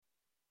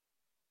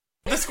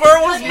The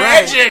squirrel was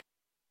magic!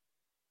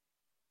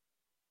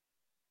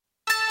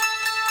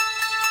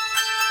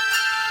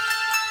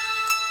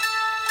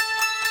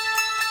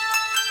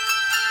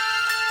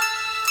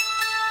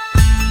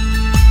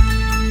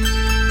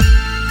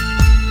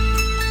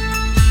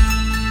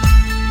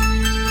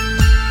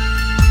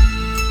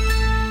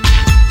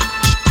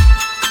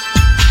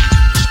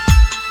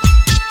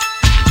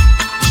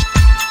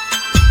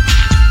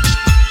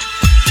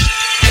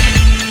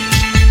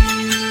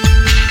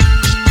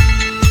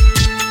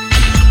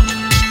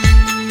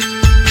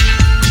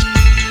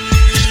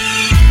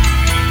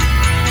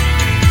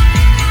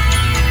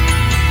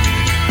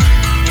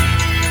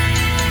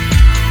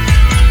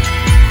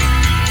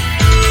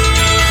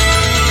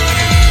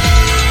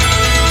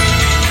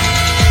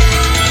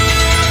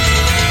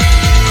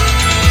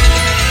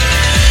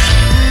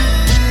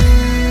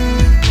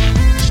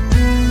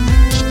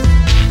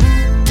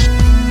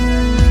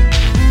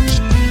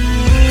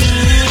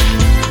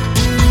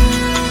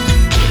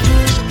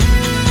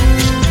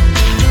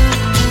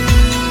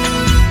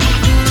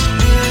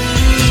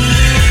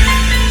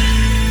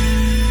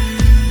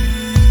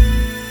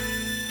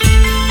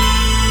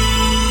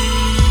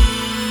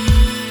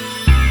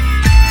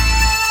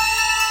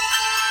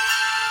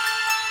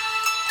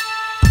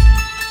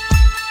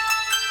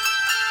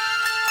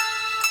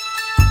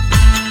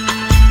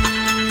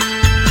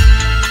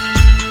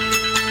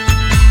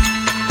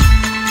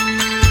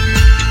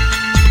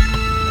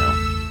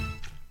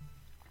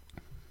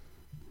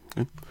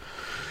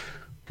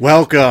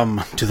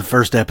 Welcome to the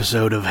first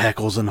episode of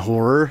Heckles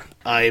Horror.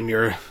 I am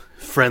your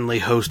friendly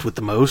host with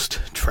the most,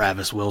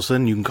 Travis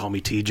Wilson. You can call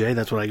me TJ.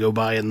 That's what I go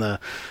by in the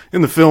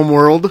film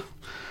world.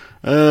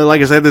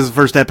 Like I said, this is the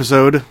first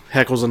episode,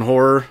 Heckles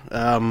Horror.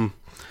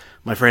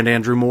 My friend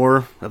Andrew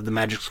Moore of the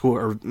Magic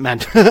School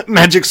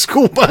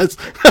Bus,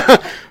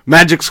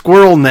 Magic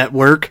Squirrel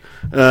Network,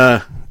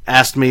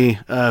 asked me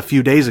a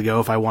few days ago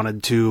if I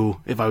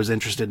was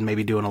interested in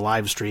maybe doing a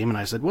live stream, and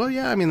I said, well,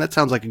 yeah, I mean, that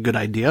sounds like a good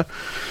idea.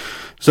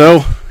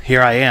 So,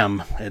 here I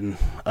am, and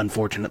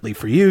unfortunately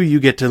for you, you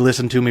get to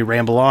listen to me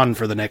ramble on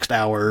for the next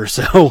hour or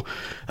so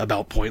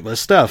about pointless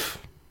stuff.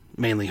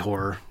 Mainly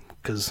horror,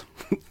 because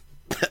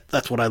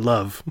that's what I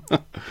love.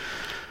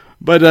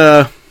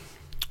 But,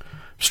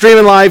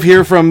 streaming live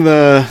here from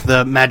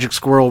the Magic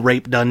Squirrel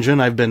Rape Dungeon.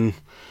 I've been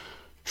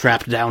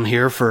trapped down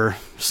here for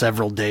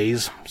several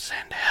days.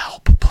 Send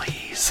help,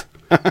 please.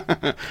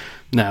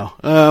 No.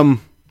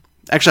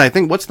 Actually, I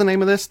think, what's the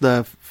name of this?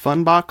 The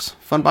Funbox?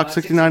 Funbox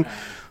 69?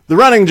 The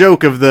running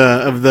joke of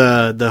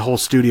the whole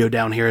studio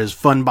down here is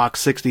Funbox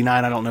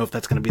 69. I don't know if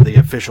that's going to be the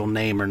official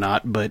name or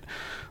not, but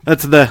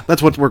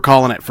that's what we're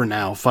calling it for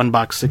now,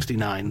 Funbox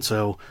 69.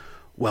 So,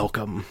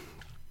 welcome.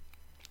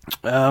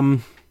 Yeah,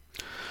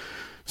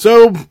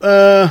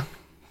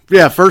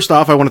 first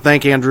off, I want to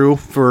thank Andrew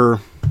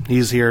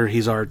he's here.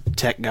 He's our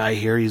tech guy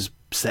here. He's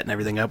setting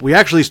everything up. We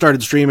actually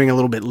started streaming a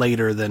little bit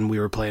later than we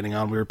were planning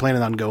on. We were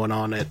planning on going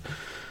on at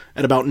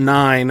about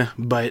 9,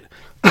 but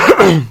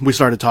we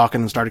started talking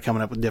and started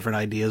coming up with different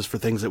ideas for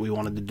things that we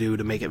wanted to do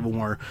to make it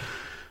more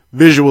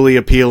visually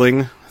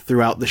appealing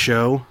throughout the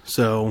show.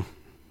 So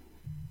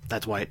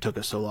that's why it took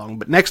us so long.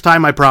 But next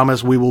time, I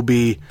promise, we will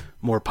be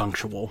more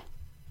punctual.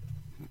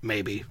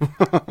 Maybe.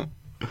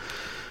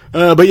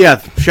 But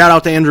yeah, shout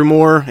out to Andrew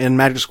Moore and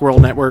Magic Squirrel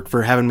Network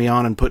for having me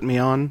on and putting me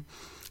on.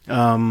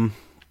 And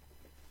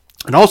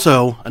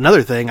also,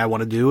 another thing I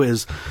want to do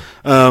is,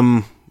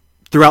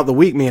 throughout the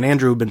week, me and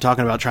Andrew have been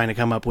talking about trying to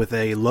come up with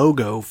a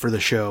logo for the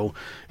show,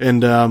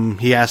 and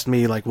he asked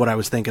me like what I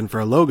was thinking for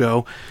a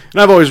logo,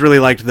 and I've always really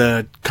liked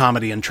the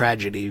comedy and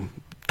tragedy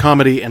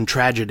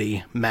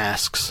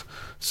masks,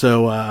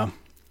 so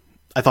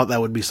I thought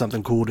that would be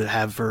something cool to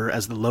have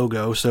as the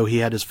logo. So he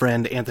had his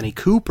friend Anthony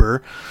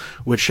Cooper,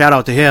 which shout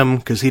out to him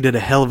because he did a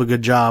hell of a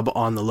good job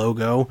on the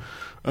logo.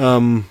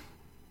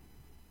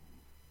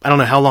 I don't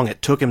know how long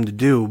it took him to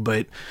do,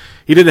 but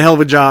he did a hell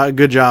of a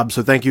good job,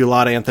 so thank you a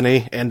lot,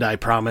 Anthony, and I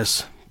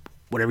promise,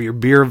 whatever your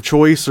beer of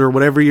choice, or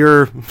whatever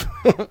your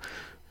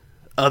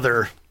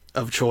other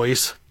of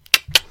choice,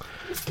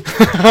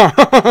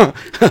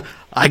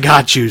 I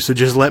got you, so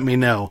just let me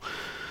know.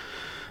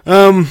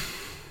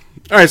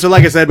 Alright, so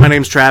like I said, my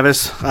name's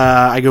Travis.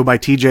 I go by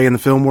TJ in the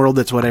film world.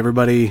 That's what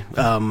everybody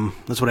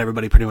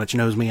pretty much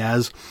knows me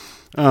as.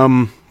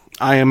 I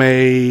am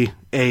a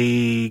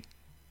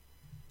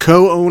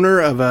co-owner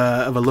of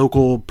a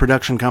local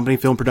production company,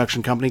 film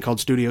production company called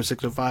Studio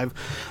 605.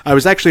 I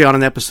was actually on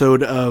an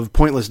episode of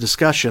Pointless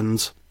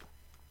Discussions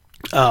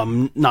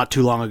not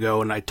too long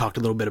ago, and I talked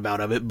a little bit about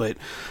it, but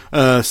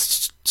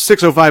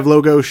 605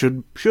 logo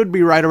should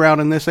be right around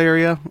in this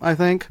area, I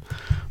think.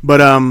 But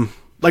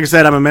like I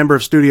said, I'm a member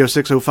of Studio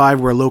 605.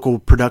 We're a local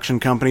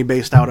production company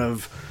based out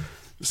of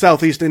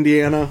Southeast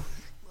Indiana.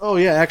 Oh,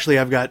 yeah, actually,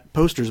 I've got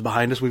posters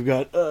behind us. We've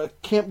got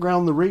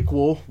Campground the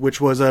Requel, which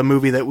was a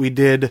movie that we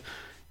did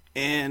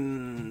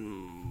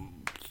in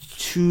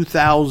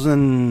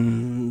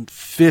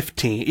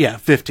 2015. Yeah,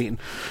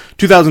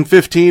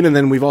 2015, and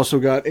then we've also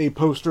got a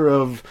poster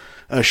of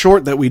a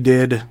short that we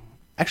did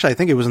actually, I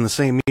think it was in the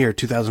same year,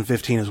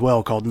 2015 as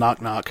well, called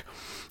Knock Knock.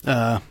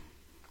 But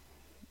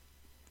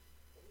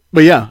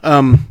yeah,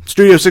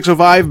 Studio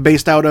 605,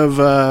 based out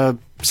of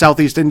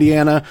Southeast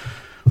Indiana.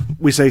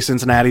 We say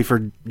Cincinnati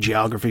for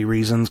geography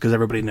reasons, because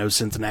everybody knows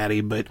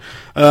Cincinnati, but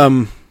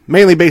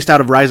mainly based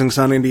out of Rising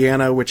Sun,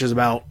 Indiana, which is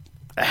about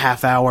a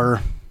half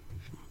hour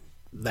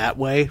that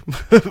way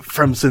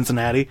from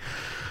Cincinnati.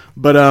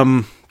 But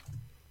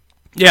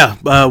yeah,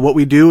 what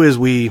we do is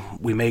we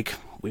make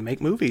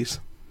movies,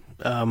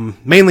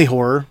 mainly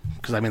horror,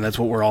 because I mean that's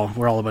what we're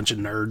all a bunch of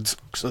nerds,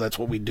 so that's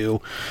what we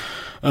do.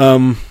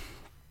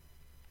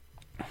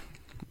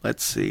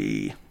 Let's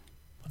see,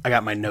 I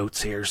got my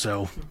notes here,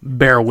 so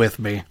bear with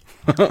me.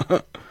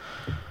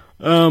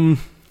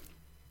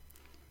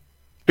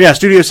 Yeah,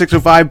 Studio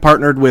 605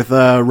 partnered with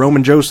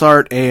Roman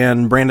Josart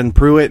and Brandon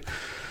Pruitt.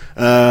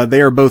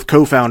 They are both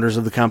co-founders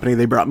of the company.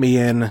 They brought me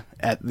in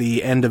at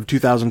the end of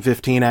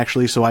 2015,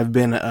 actually, so I've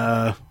been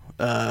a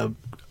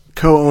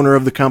co-owner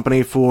of the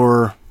company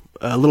for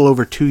a little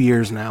over 2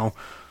 years now.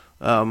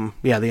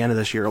 Yeah, the end of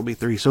this year will be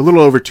 3, so a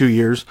little over 2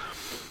 years.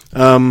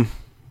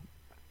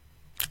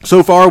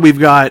 So far, we've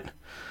got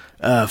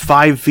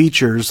 5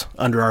 features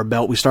under our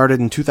belt. We started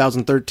in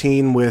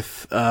 2013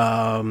 with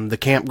the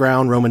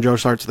Campground, Roman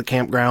Josart's The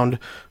Campground,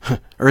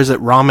 or is it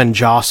Ramen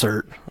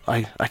Jossert?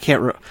 I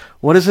can't.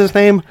 What is his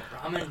name?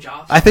 Ramen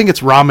Jossert. I think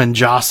it's Ramen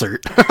Jossert.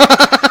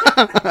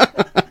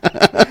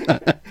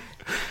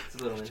 It's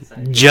a little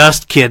inside.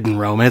 Just kidding,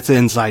 Roman. It's an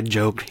inside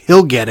joke.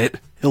 He'll get it.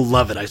 He'll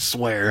love it, I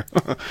swear.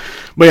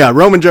 But yeah,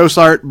 Roman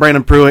Josart,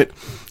 Brandon Pruitt.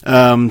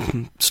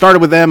 Started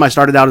with them. I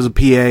started out as a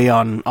PA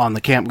on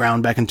the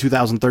Campground back in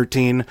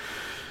 2013.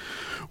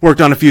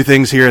 Worked on a few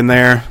things here and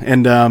there.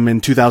 And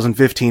in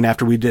 2015,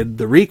 after we did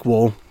the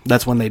requel,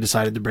 that's when they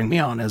decided to bring me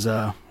on as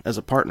a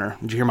partner.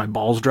 Did you hear my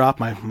balls drop?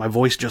 My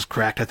voice just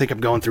cracked. I think I'm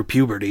going through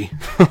puberty.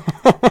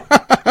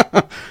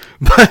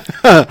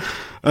 But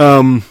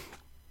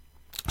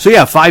so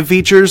yeah, 5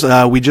 features.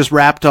 We just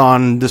wrapped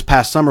on this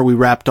past summer. We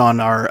wrapped on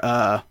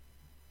our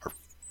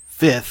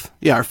fifth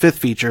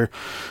feature,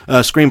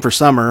 Scream for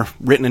Summer,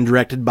 written and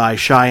directed by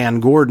Cheyenne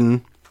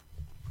Gordon.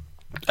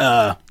 Be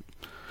on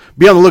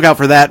the lookout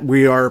for that.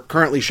 We are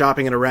currently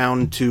shopping it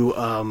around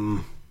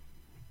to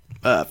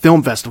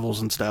film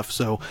festivals and stuff.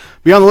 So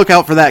be on the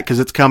lookout for that because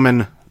it's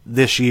coming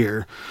this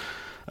year.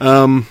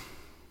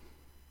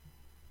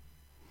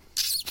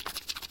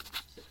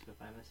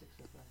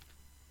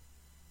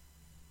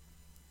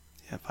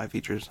 5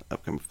 features,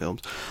 upcoming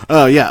films.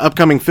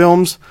 Upcoming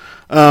films.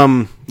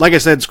 Like I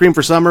said, Scream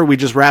for Summer, we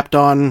just wrapped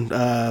on,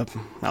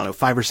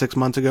 5 or 6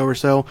 months ago or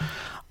so.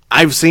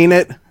 I've seen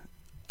it.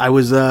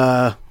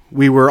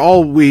 We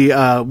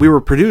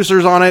were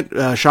producers on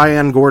it.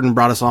 Cheyenne Gordon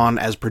brought us on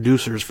as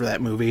producers for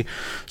that movie.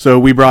 So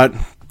we brought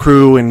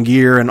crew and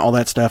gear and all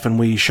that stuff, and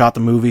we shot the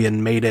movie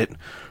and made it.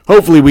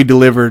 Hopefully we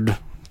delivered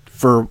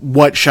for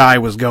what Shy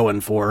was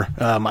going for.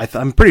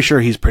 I'm pretty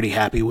sure he's pretty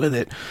happy with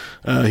it.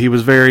 He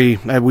was we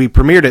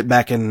premiered it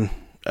back in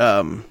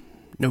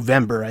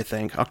November, I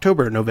think.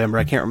 October or November,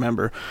 I can't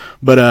remember.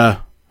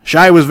 But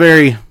Shy was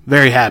very,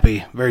 very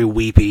happy, very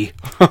weepy.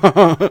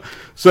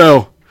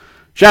 So,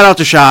 shout out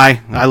to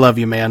Shy. I love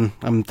you, man.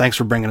 Thanks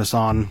for bringing us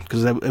on,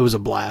 because it was a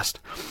blast.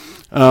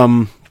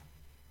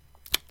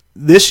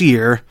 This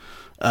year's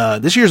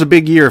a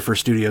big year for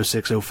Studio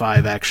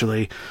 605,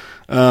 actually.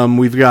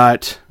 We've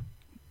got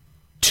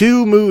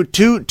two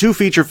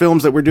feature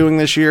films that we're doing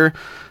this year.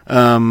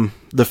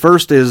 The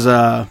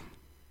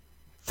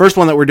first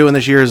one that we're doing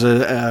this year is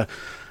a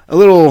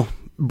little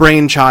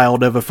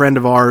brainchild of a friend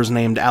of ours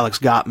named Alex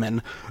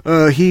Gottman.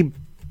 He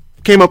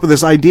came up with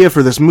this idea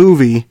for this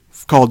movie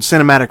called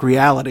Cinematic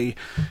Reality,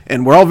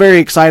 and we're all very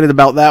excited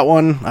about that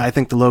one. I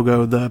think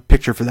the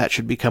picture for that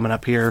should be coming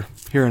up here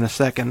in a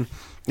second,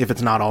 if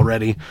it's not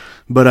already.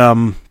 But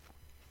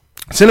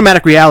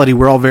Cinematic Reality,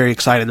 we're all very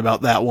excited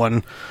about that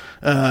one.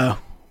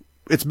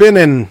 It's been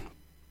in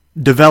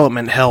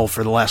development hell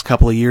for the last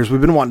couple of years. We've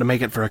been wanting to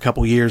make it for a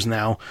couple years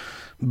now,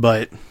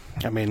 but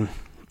I mean,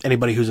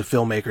 anybody who's a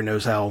filmmaker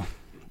knows how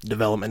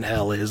development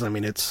hell is. I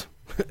mean, it's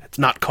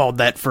not called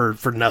that for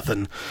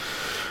nothing.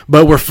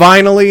 But we're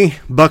finally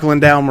buckling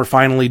down. We're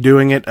finally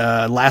doing it.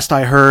 Last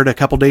I heard a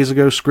couple days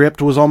ago,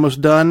 script was almost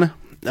done.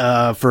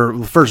 For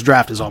the first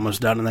draft is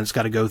almost done, and then it's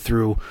got to go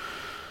through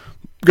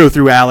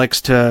Alex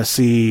to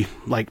see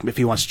like if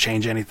he wants to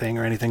change anything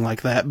or anything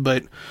like that.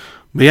 But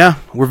yeah,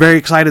 we're very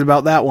excited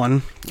about that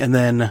one. And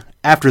then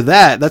after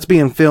that's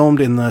being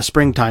filmed in the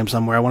springtime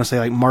somewhere. I want to say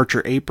like March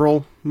or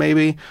April,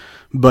 maybe.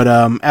 But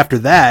after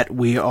that,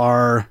 we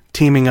are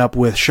teaming up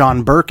with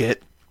Sean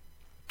Burkett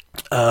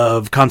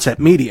of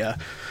Concept Media.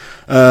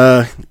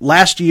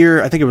 Last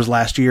year, I think it was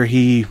last year,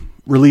 he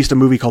released a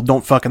movie called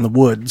Don't Fuck in the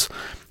Woods.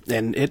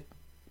 And it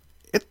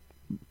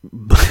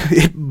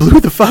blew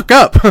the fuck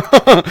up.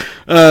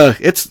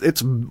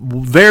 It's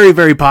very,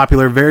 very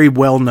popular, very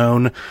well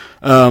known.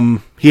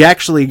 He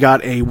actually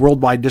got a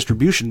worldwide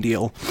distribution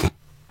deal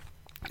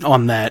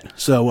on that.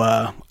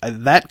 So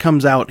that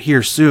comes out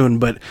here soon,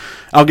 but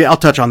I'll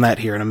touch on that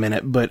here in a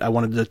minute. But I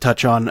wanted to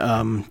touch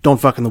on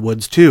Don't Fuck in the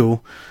Woods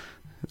too.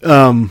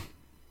 Yeah,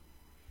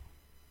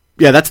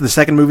 that's the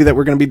second movie that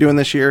we're going to be doing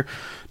this year.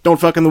 Don't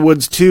Fuck in the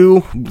Woods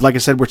 2. Like I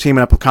said, we're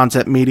teaming up with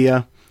Concept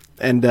Media.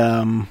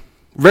 And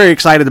very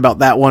excited about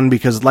that one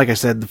because, like I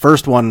said, the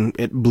first one,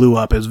 it blew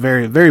up. It was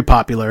very, very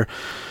popular.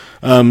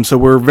 So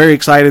we're very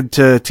excited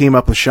to team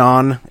up with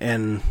Sean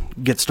and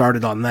get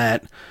started on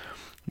that.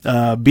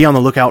 Be on the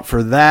lookout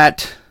for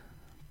that.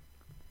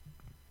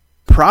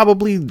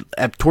 Probably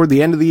toward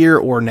the end of the year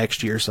or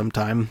next year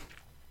sometime.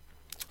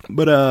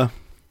 But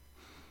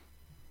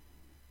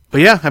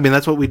yeah, I mean,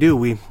 that's what we do.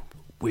 We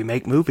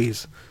make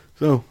movies.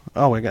 So,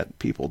 I got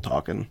people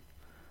talking.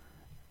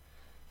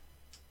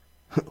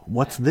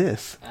 What's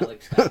this?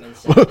 Alex Scottman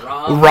said,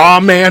 Raw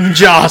Man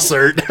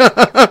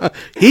Jossert.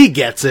 He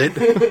gets it.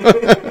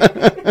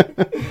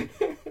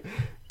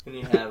 And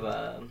you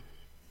have,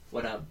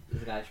 what up,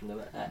 the guy from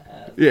the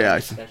yeah,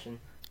 discussion.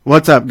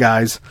 What's up,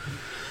 guys?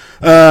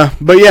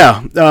 But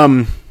yeah,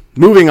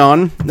 moving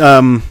on,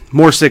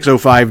 more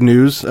 605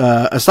 news.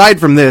 Aside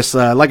from this,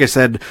 like I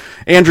said,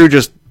 Andrew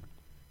just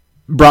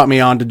brought me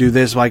on to do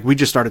this. Like, we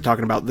just started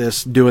talking about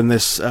this, doing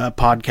this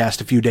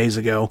podcast a few days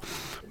ago.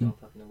 Don't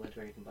fucking know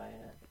where you can buy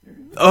it at.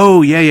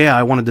 Oh, yeah,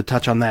 I wanted to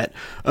touch on that.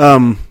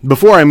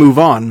 Before I move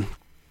on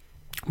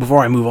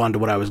to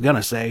what I was going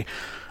to say,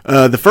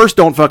 the first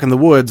Don't Fuck in the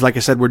Woods, like I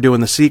said, we're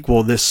doing the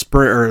sequel this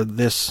spring, or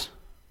this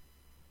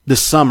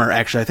summer,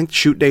 actually. I think the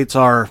shoot dates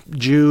are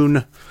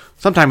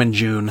sometime in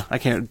June.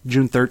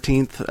 June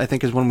 13th, I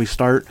think is when we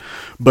start.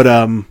 But,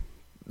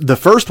 the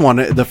first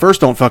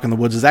Don't Fuck in the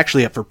Woods is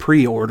actually up for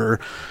pre-order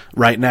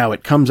right now.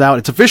 It comes out,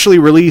 it's officially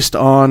released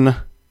on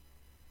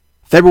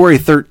February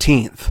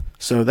 13th.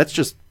 So that's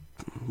just,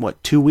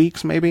 2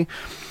 weeks maybe?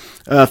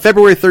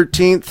 February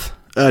 13th,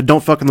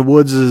 Don't Fuck in the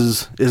Woods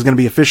is going to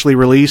be officially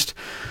released.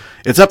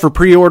 It's up for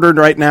pre-order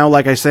right now.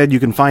 Like I said,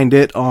 you can find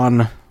it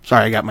on,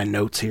 sorry, I got my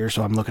notes here,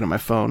 so I'm looking at my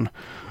phone.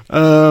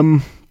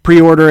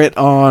 Pre-order it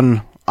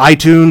on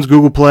iTunes,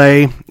 Google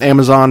Play,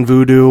 Amazon,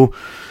 Vudu,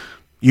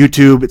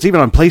 YouTube. It's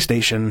even on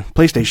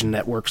PlayStation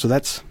Network. So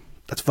that's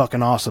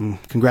fucking awesome.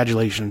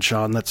 Congratulations,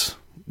 Sean. That's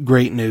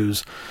great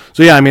news.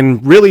 So yeah, I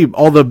mean, really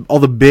all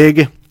the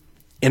big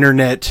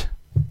internet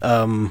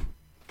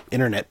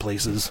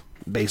places,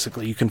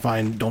 basically, you can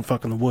find Don't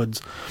Fuck in the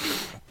Woods.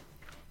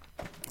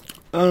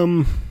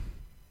 So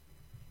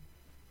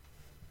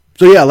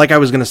yeah, like I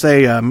was gonna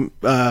say,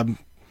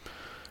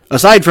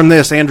 aside from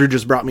this, Andrew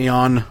just brought me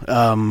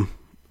on.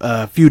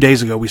 A few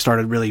days ago, we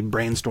started really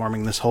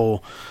brainstorming this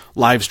whole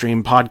live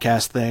stream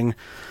podcast thing,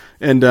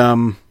 and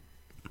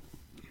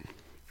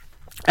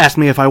asked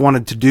me if I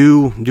wanted to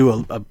do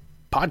a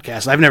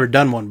podcast. I've never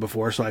done one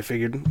before, so I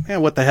figured,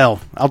 what the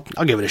hell?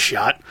 I'll give it a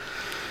shot.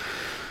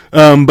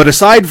 But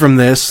aside from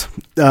this,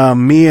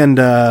 me and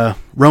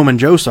Roman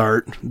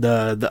Jossart,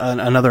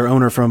 another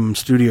owner from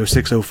Studio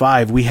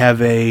 605, we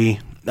have a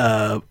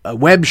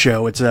web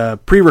show. It's a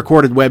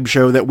pre-recorded web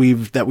show that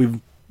we've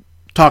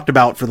talked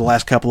about for the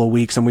last couple of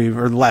weeks, or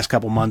the last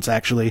couple months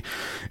actually,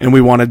 and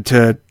we wanted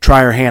to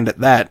try our hand at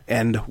that,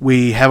 and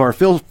we have our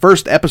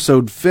first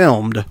episode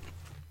filmed.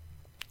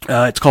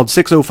 It's called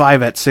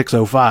 605 at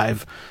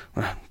 605.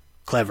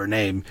 Clever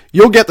name.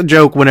 You'll get the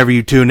joke whenever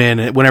you tune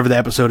in, whenever the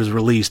episode is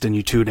released and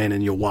you tune in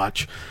and you'll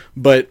watch.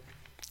 But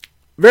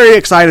very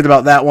excited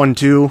about that one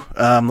too.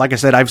 Like I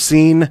said, I've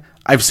seen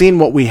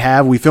what we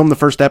have. We filmed the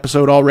first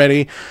episode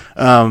already.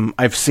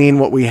 I've seen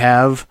what we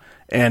have,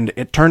 and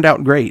it turned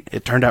out great.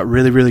 It turned out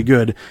really, really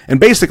good. And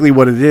basically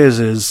what it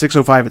is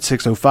 605 at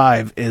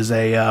 605 is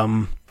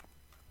a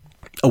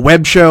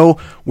web show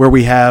where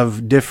we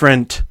have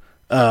different,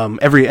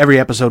 every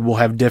episode will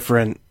have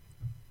different,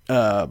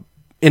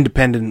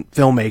 independent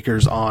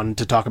filmmakers on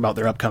to talk about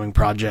their upcoming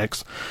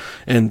projects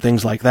and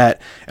things like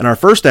that. In our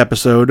first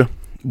episode,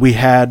 we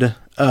had,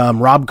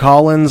 Rob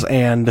Collins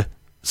and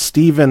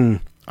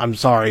Steven, I'm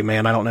sorry,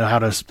 man, I don't know how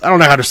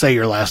to say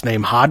your last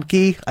name.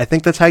 Hodke? I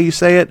think that's how you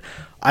say it.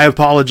 I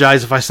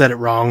apologize if I said it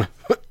wrong.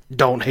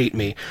 Don't hate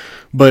me.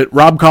 But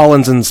Rob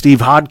Collins and Steve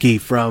Hodke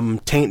from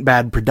Taint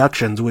Bad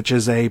Productions, which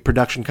is a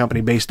production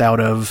company based out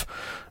of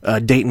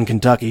Dayton,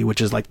 Kentucky,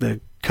 which is like the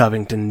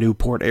Covington,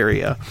 Newport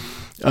area.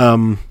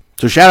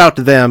 So shout out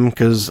to them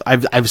because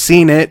I've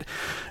seen it.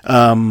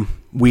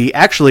 We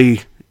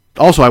actually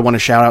also, I want to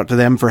shout out to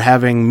them for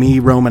having me,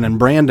 Roman, and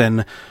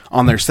Brandon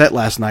on their set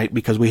last night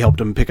because we helped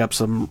them pick up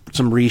some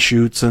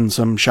reshoots and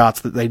some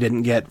shots that they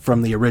didn't get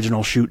from the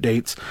original shoot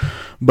dates.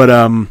 But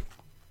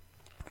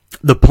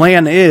the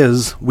plan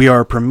is we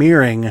are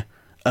premiering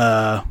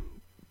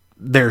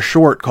their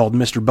short called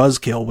Mr.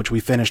 Buzzkill, which we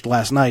finished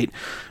last night.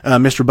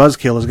 Mr.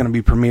 Buzzkill is going to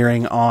be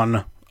premiering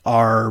on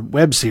our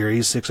web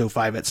series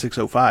 605 at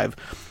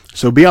 605.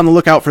 So be on the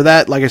lookout for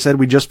that. Like I said,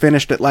 we just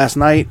finished it last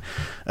night,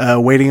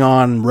 waiting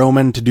on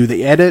Roman to do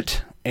the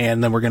edit,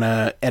 and then we're going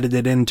to edit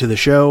it into the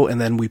show, and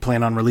then we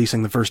plan on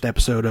releasing the first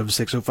episode of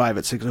 605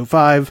 at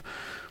 605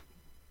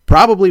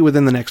 probably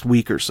within the next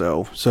week or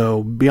so.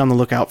 So be on the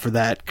lookout for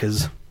that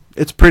because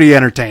it's pretty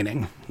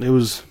entertaining. It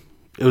was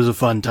a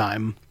fun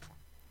time.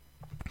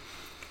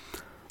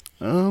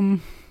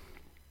 Debbie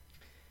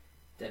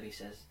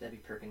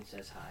Perkins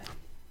says hi.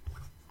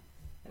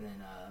 And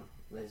then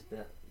Liz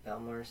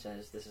Belmore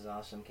says, "This is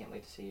awesome. Can't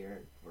wait to see your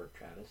work,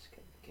 Travis.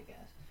 Kick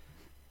ass."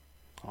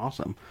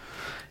 Awesome.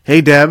 Hey,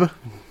 Deb.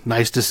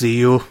 Nice to see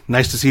you.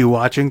 Nice to see you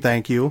watching.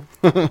 Thank you.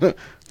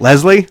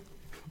 Leslie?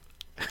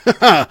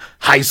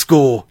 High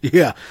school.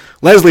 Yeah.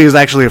 Leslie is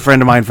actually a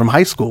friend of mine from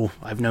high school.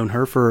 I've known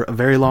her for a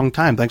very long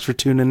time. Thanks for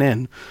tuning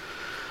in.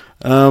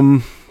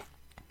 I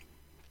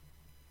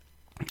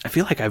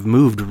feel like I've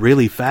moved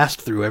really fast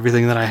through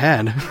everything that I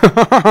had.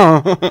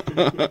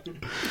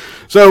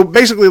 So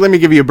basically, let me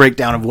give you a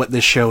breakdown of what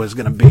this show is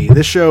going to be.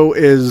 This show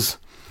is...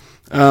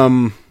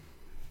 the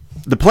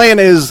plan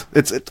is,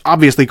 it's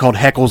obviously called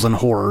Heckles and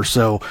Horror,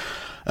 so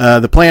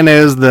the plan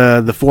is,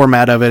 the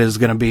format of it is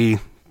going to be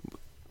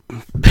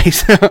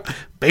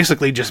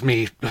basically just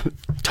me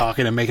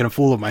talking and making a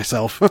fool of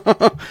myself.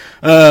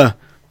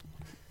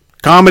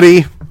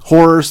 Comedy,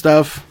 horror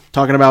stuff,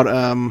 talking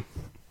about,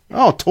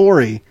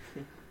 Tori.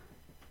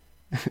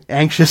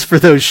 Anxious for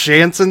those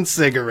Shanson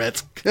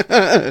cigarettes.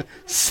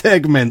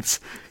 Segments.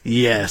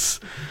 Yes.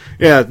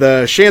 Yeah,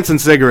 the Shanson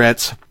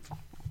cigarettes.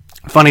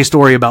 Funny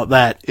story about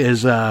that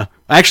is, I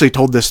actually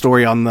told this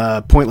story on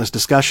the Pointless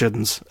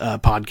Discussions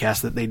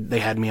podcast that they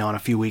had me on a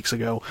few weeks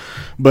ago.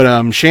 But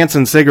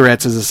Shanson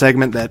Cigarettes is a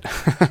segment that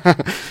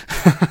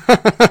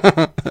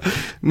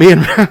me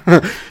and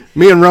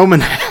Roman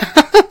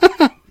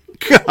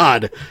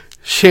God,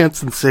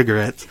 Shanson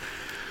Cigarettes.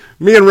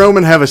 Me and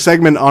Roman have a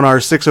segment on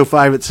our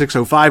 605 at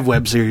 605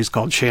 web series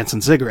called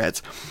Shanson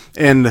Cigarettes.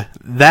 And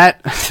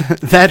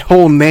that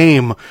whole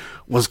name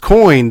was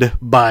coined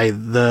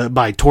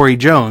by Tori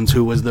Jones,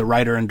 who was the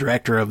writer and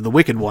director of The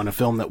Wicked One, a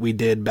film that we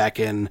did back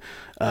in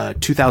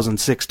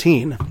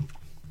 2016.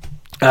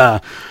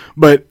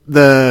 But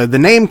the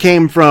name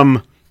came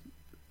from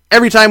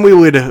every time we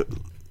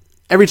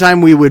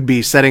would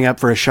be setting up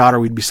for a shot, or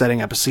we'd be setting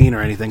up a scene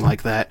or anything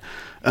like that.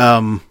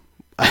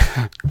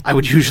 I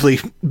would usually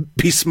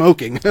be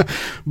smoking,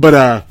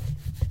 but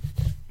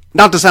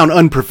not to sound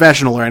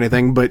unprofessional or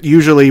anything, but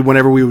usually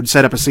whenever we would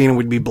set up a scene and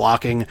we'd be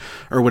blocking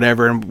or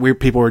whatever, and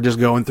people were just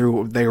going through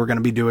what they were going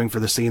to be doing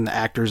for the scene, the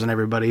actors and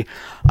everybody,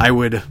 I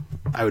would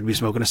be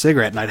smoking a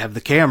cigarette, and I'd have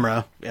the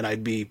camera, and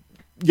I'd be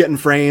getting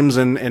frames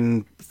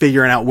and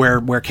figuring out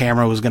where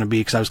camera was going to be,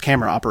 because I was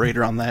camera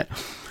operator on that,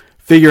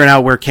 figuring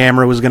out where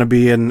camera was going to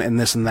be and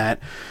this and that.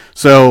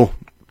 So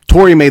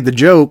Tori made the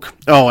joke.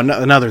 Oh,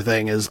 another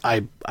thing is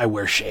I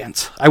wear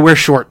shants. I wear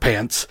short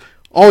pants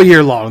all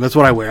year long. That's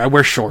what I wear. I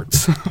wear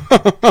shorts.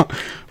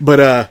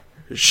 But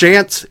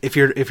shants, if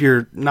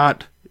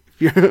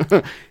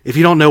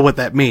you don't know what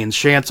that means,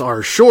 shants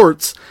are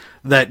shorts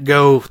that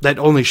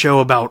only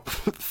show about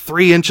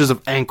 3 inches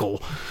of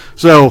ankle.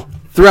 So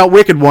throughout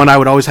Wicked One, I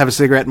would always have a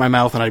cigarette in my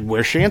mouth, and I'd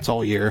wear shants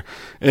all year.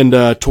 And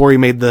Tori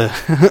made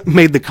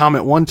the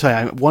comment one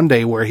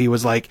day where he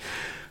was like,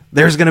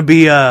 There's gonna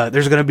be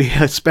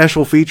a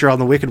special feature on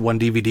the Wicked One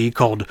DVD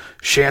called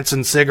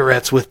Shanson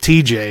Cigarettes with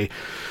TJ.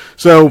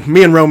 So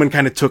me and Roman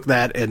kind of took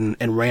that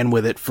and ran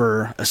with it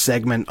for a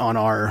segment on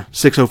our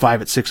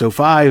 605 at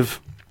 605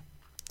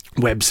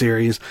 web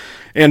series.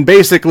 And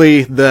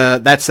basically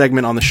that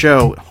segment on the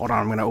show, hold on,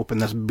 I'm going to open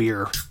this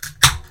beer.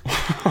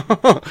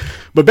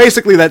 But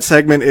basically that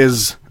segment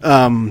is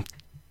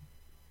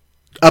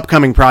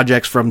upcoming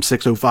projects from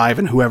 605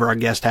 and whoever our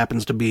guest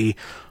happens to be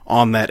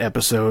on that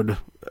episode.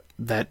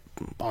 But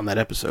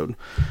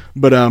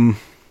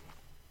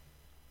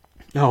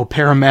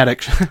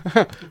paramedic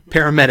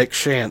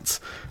Shants.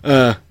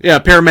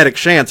 Paramedic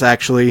Shants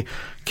actually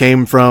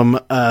came from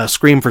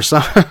Scream for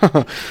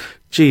Summer.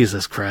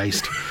 Jesus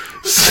Christ.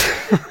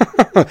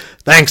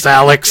 Thanks,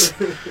 Alex.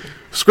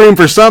 Scream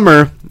for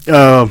Summer.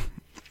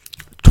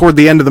 Toward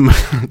the end of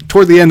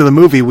the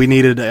movie, we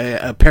needed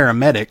a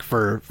paramedic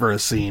for a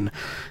scene,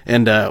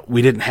 and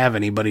we didn't have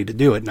anybody to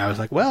do it. And I was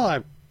like,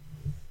 well,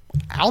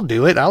 I'll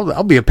do it.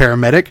 I'll be a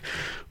paramedic.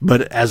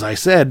 But as I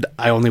said,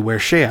 I only wear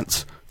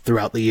shants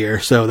throughout the year,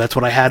 so that's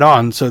what I had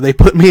on. So they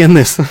put me in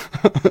this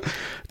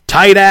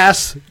tight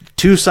ass,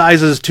 2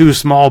 sizes too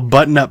small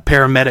button-up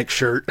paramedic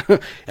shirt,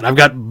 and I've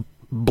got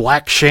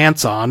black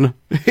shants on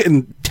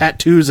and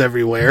tattoos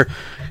everywhere,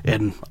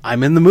 and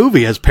I'm in the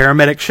movie as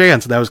paramedic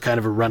Shants. That was kind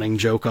of a running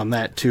joke on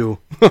that too.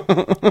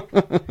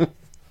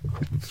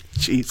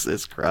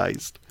 Jesus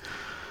Christ.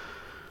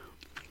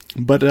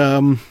 But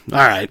all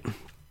right.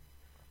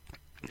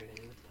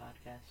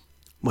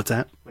 What's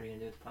that? What are you gonna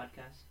do with the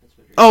podcast?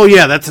 Oh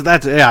yeah, that's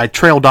yeah. I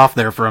trailed off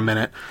there for a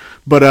minute,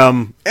 but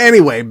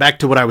anyway, back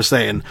to what I was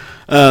saying.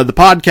 The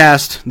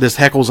podcast, this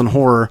Heckles and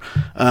Horror,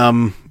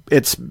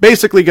 it's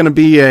basically going to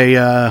be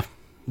a.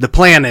 The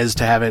plan is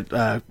to have it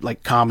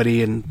like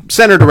comedy and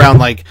centered around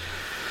like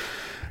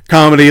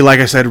comedy.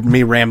 Like I said,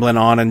 me rambling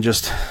on and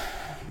just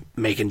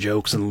making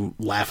jokes and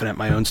laughing at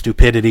my own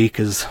stupidity,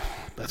 because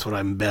that's what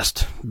I'm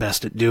best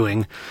at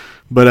doing.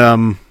 But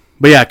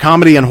yeah,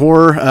 comedy and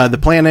horror. The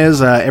plan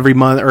is every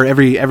month or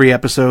every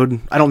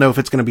episode. I don't know if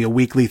it's going to be a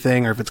weekly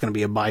thing or if it's going to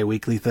be a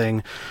bi-weekly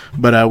thing,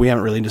 but we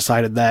haven't really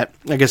decided that.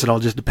 I guess it all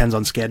just depends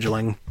on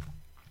scheduling.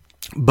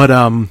 But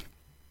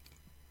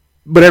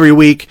but every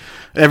week,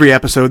 every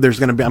episode, I'm just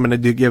going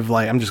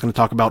to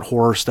talk about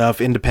horror stuff,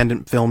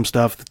 independent film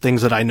stuff,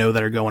 things that I know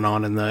that are going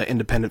on in the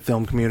independent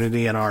film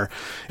community and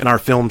in our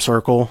film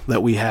circle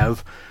that we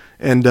have.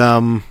 And,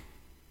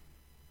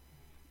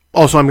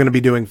 also I'm going to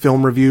be doing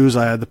film reviews.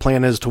 The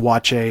plan is to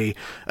watch a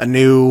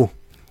new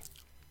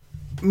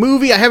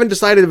movie. I haven't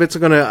decided if it's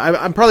going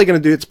to,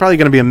 it's probably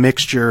going to be a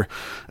mixture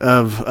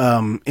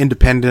of,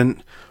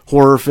 independent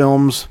horror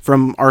films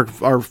from our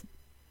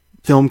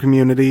film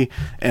community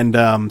and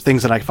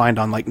things that I find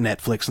on like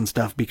Netflix and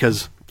stuff,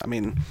 because I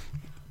mean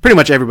pretty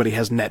much everybody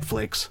has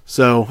Netflix,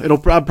 so I'll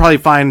probably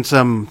find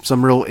some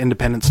real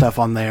independent stuff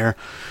on there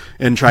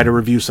and try to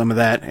review some of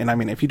that. And I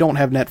mean, if you don't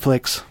have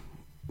Netflix,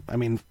 I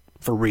mean,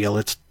 for real,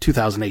 it's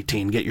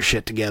 2018, get your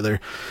shit together.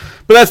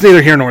 But that's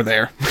neither here nor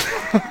there.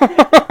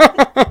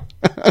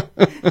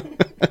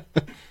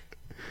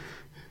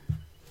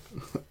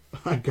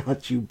 I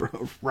got you,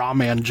 bro. Raw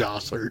man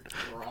Jossert.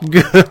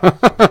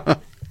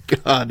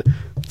 God,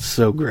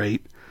 so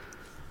great.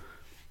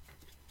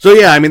 So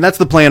yeah, I mean, that's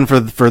the plan for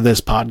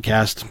this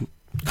podcast.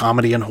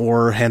 Comedy and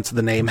horror, hence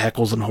the name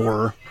Heckles and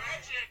Horror.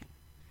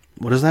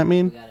 What does that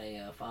mean? We got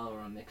a follower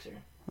on Mixer.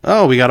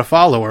 Oh, we got a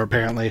follower,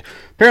 apparently.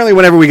 Apparently,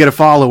 whenever we get a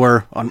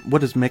follower on...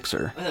 What is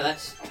Mixer? Oh, no,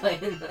 that's playing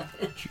the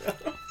intro.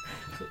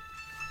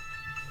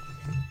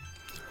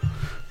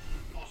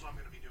 Also, I'm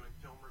going to be doing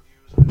film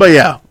reviews. But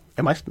yeah,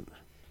 am I...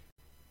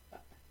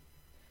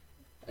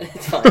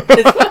 It's fine.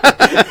 It's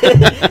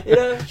fine. You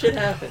know, shit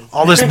happens.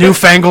 All this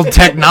newfangled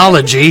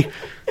technology,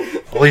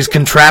 all these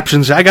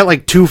contraptions. I got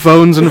like 2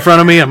 phones in front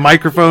of me, a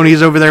microphone.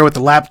 He's over there with the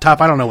laptop.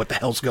 I don't know what the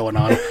hell's going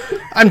on.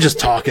 I'm just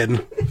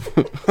talking.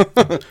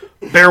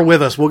 Bear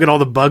with us. We'll get all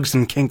the bugs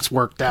and kinks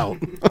worked out.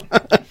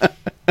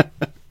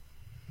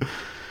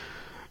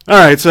 All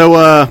right,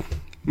 so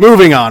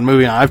moving on.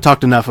 I've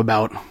talked enough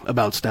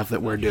about stuff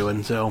that we're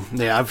doing. So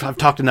yeah, I've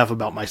talked enough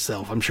about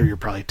myself. I'm sure you're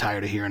probably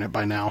tired of hearing it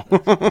by now.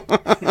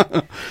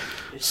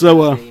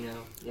 So you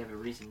have a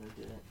reason to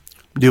do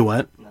it. Do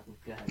what? Nothing.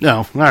 Go ahead.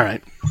 No, all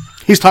right.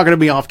 He's talking to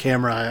me off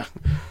camera.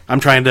 I'm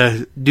trying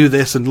to do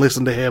this and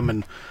listen to him,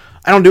 and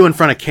I don't do it in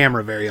front of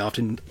camera very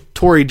often.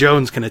 Tori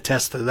Jones can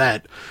attest to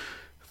that,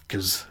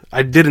 because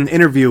I did an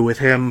interview with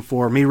him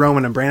for me,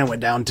 Roman, and Brandon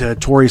went down to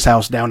Tori's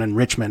house down in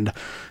Richmond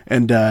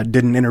and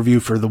did an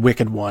interview for The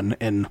Wicked One.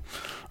 And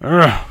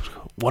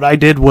what I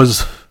did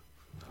was,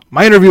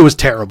 my interview was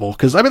terrible,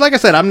 because, I mean, like I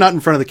said, I'm not in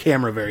front of the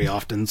camera very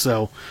often,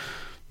 so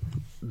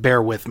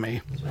bear with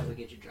me. That's why we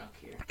get you drunk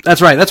here.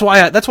 That's right. That's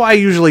why I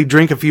usually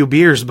drink a few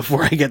beers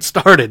before I get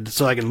started,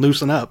 so I can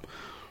loosen up.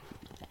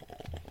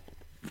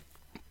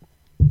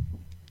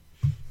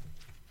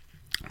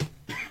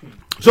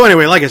 So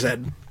anyway, like I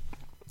said,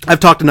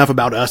 I've talked enough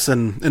about us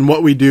and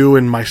what we do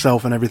and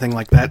myself and everything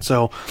like that.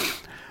 So,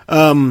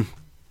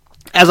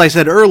 as I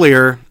said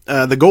earlier,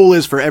 the goal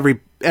is for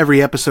every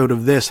episode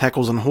of this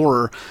Heckles and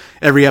Horror,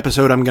 every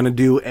episode I'm going to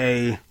do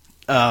a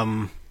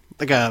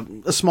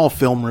small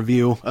film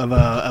review of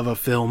a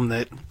film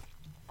that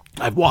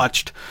I've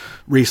watched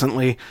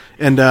recently.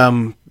 And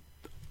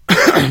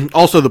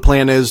also the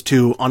plan is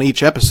to, on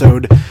each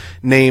episode,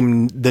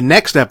 name the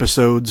next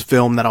episode's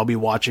film that I'll be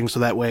watching, so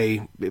that way,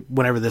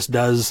 whenever this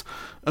does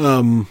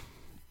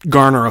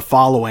garner a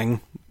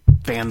following,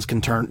 fans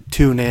can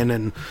tune in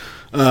and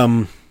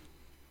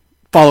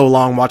follow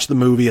along, watch the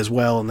movie as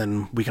well, and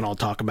then we can all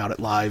talk about it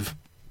live.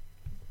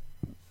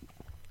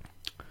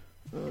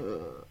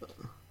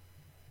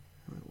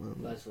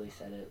 Leslie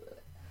said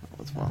it.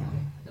 What's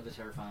wrong? That was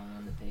her following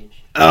on the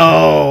page.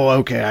 Oh,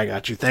 okay, I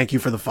got you. Thank you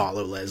for the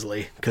follow,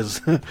 Leslie.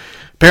 Because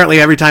apparently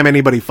every time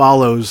anybody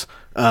follows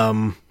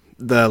the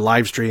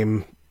live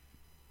stream,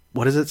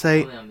 what does it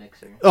say? Only on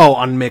Mixer. Oh,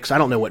 on Mixer. I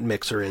don't know what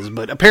Mixer is,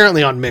 but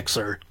apparently on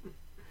Mixer,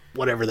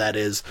 whatever that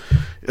is,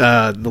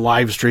 the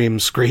live stream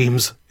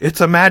screams,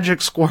 "It's a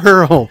magic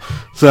squirrel!"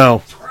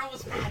 So,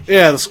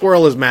 yeah, the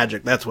squirrel is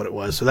magic. That's what it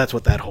was. So that's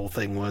what that whole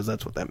thing was.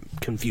 That's what that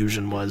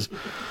confusion was.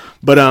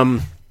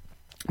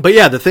 But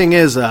yeah, the thing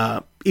is,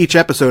 each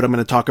episode I'm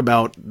going to talk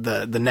about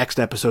the next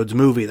episode's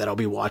movie that I'll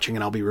be watching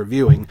and I'll be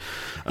reviewing.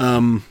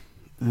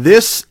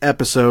 This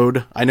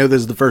episode, I know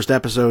this is the first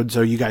episode,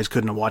 so you guys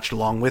couldn't have watched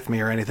along with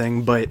me or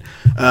anything, but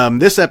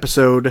this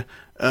episode,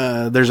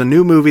 there's a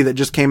new movie that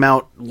just came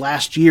out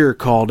last year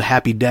called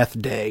Happy Death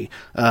Day.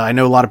 I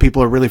know a lot of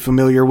people are really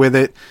familiar with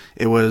it.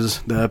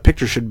 The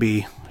picture should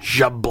be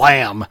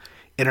Jablam,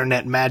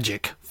 Internet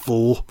Magic,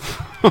 fool.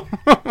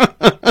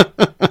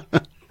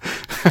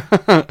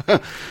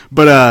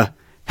 But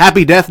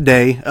Happy Death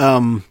Day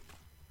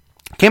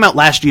came out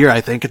last year,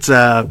 I think. It's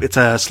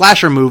a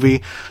slasher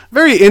movie,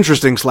 very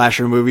interesting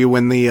slasher movie.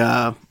 When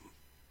the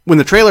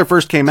trailer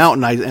first came out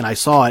and I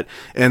saw it,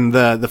 and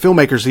the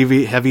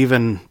filmmakers have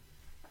even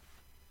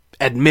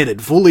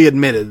fully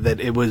admitted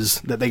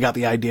that they got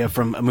the idea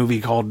from a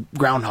movie called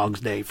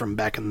Groundhog's Day from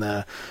back in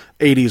the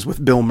 80s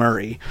with Bill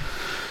Murray.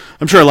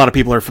 I'm sure a lot of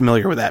people are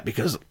familiar with that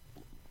because,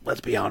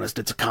 let's be honest,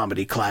 it's a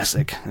comedy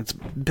classic. It's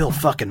Bill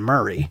fucking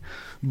Murray.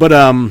 But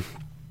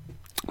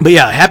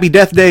yeah, Happy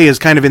Death Day is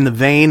kind of in the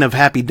vein of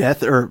Happy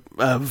Death, or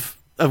of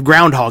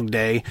Groundhog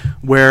Day,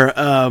 where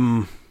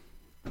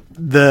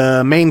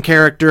the main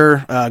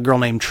character, a girl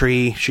named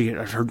Tree,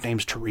 her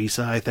name's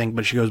Teresa, I think,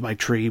 but she goes by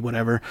Tree,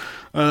 whatever,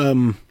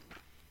 relives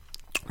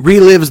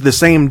the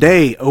same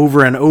day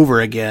over and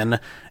over again.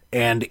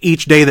 And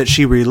each day that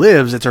she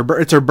relives, it's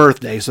her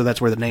birthday, so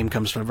that's where the name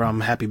comes from,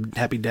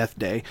 Happy Death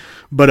Day.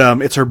 But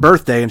it's her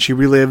birthday, and she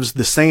relives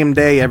the same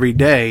day every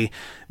day.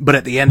 But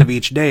at the end of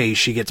each day,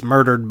 she gets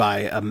murdered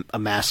by a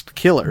masked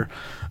killer.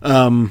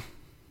 Like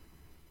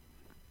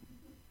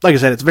I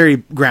said, it's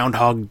very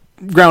Groundhog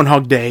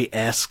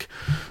Day-esque.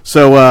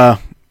 So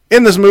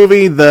in this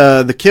movie,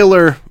 the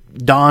killer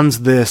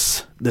dons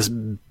this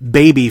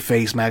baby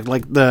face mask.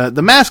 Like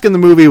the mask in the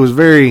movie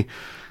it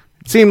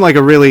seemed like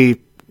a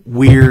really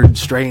weird,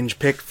 strange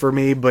pick for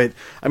me, but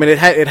I mean, it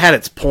had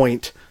its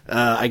point.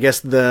 I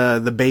guess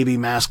the baby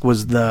mask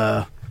was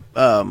the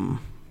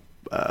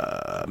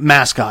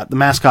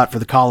mascot for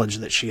the college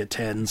that she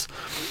attends,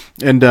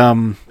 and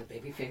the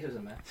baby face was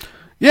a mask.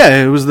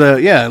 Yeah, it was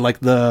like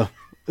the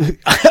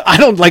I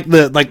don't like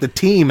the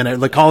team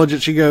and the college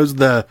that she goes.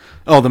 The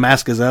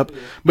mask is up,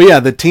 but yeah,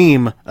 the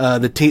team,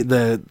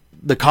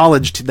 the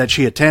college that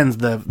she attends,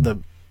 the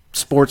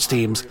sports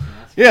teams.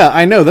 Yeah,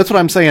 I know. That's what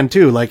I'm saying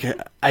too. Like,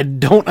 I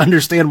don't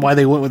understand why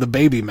they went with a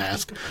baby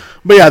mask.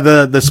 But yeah,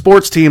 the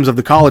sports teams of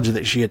the college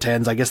that she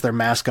attends, I guess their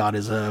mascot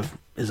is a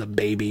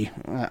baby.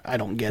 I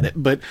don't get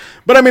it. But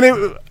I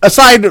mean,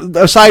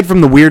 aside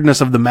from the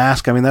weirdness of the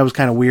mask, I mean, that was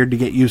kind of weird to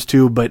get used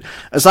to. But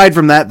aside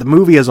from that, the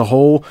movie as a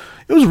whole,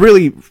 it was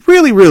really,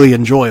 really, really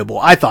enjoyable.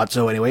 I thought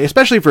so anyway,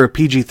 especially for a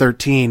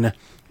PG-13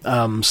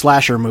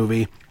 slasher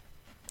movie.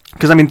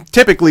 Because I mean,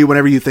 typically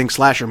whenever you think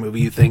slasher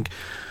movie, you think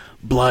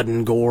blood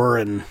and gore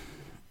and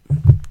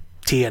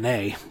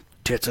TNA,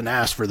 tits and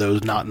ass for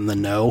those not in the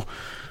know.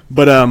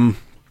 But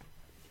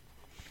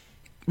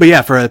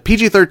yeah, for a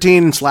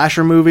PG-13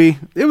 slasher movie,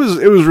 it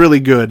was really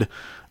good.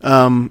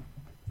 Not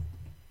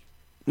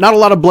a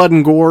lot of blood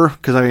and gore,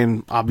 because I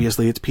mean,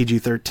 obviously it's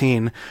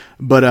PG-13,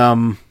 but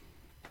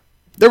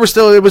there was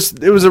still, it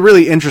was a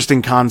really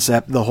interesting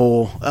concept, the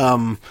whole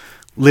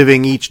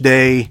living each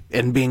day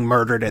and being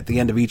murdered at the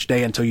end of each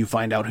day until you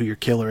find out who your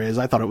killer is.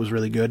 I thought it was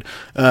really good.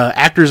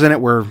 Actors in it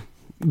were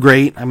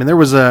great. I mean, there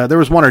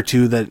was one or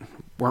two that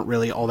weren't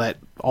really all that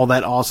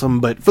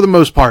awesome, but for the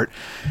most part,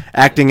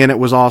 acting in it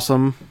was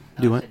awesome.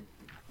 Do it.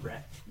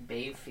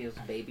 Bayfield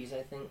Babies,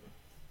 I think.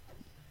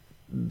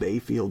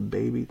 Bayfield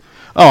Babies.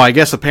 Oh, I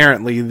guess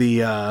apparently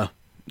the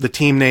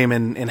team name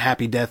in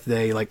Happy Death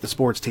Day, like the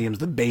sports teams,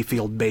 the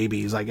Bayfield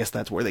Babies. I guess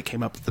that's where they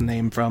came up with the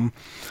name from.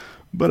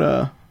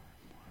 But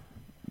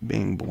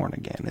being born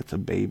again, it's a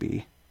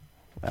baby.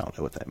 I don't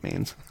know what that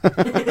means.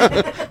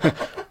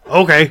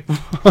 Okay.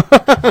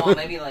 Well,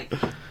 maybe like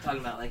talking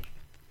about like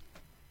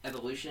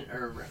evolution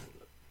or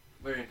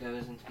where it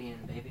goes into being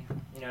a baby.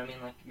 You know what I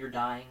mean? Like you're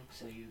dying,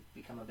 so you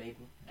become a baby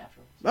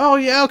afterwards. Oh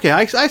yeah, okay.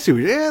 I see.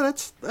 Yeah,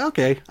 that's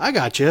okay. I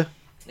got you.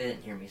 They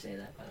didn't hear me say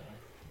that, by the way.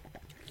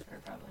 Or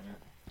probably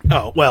not.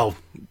 Oh well.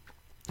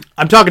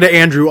 I'm talking to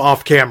Andrew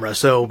off camera,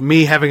 so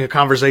me having a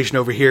conversation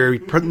over here,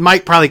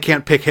 Mike probably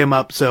can't pick him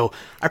up, so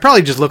I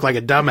probably just look like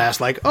a dumbass,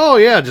 like, oh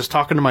yeah, just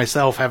talking to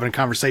myself, having a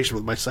conversation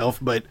with myself,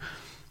 but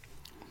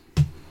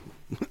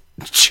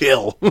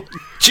chill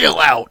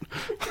out.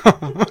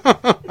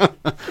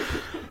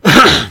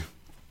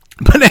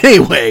 But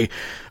anyway,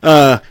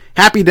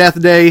 Happy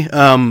Death Day,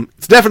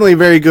 it's definitely a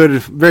very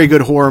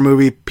good horror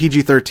movie,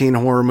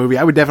 PG-13 horror movie.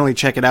 I would definitely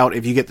check it out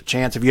if you get the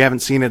chance, if you haven't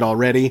seen it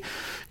already,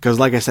 because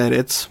like I said,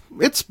 it's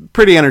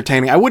pretty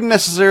entertaining. I wouldn't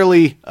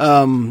necessarily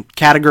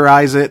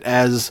categorize it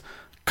as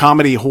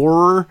comedy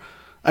horror.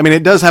 I mean,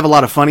 it does have a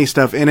lot of funny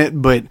stuff in it,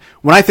 but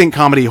when I think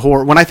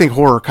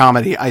horror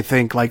comedy, I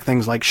think like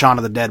things like Shaun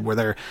of the Dead, where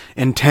they're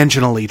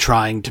intentionally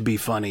trying to be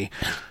funny.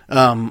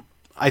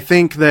 I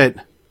think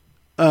that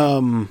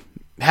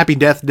Happy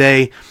Death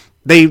Day,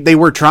 they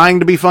were trying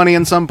to be funny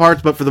in some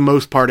parts, but for the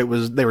most part,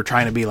 they were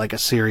trying to be like a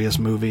serious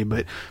movie,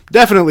 but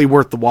definitely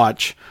worth the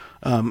watch.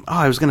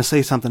 I was going to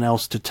say something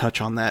else to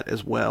touch on that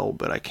as well,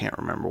 but I can't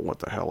remember what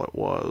the hell it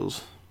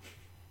was.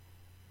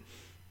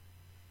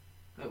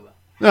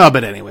 Oh,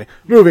 but anyway,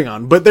 moving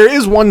on. But there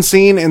is one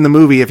scene in the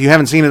movie, if you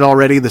haven't seen it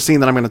already, the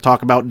scene that I'm going to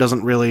talk about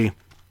doesn't really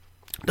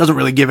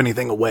give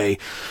anything away.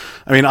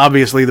 I mean,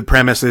 obviously the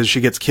premise is she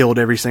gets killed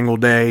every single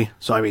day,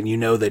 so I mean, you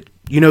know that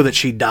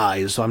she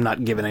dies, so I'm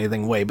not giving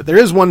anything away. But there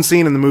is one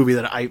scene in the movie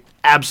that I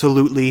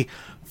absolutely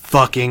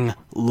fucking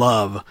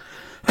love.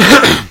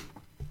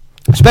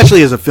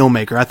 Especially as a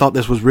filmmaker, I thought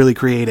this was really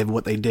creative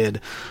what they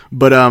did.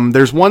 But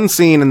there's one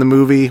scene in the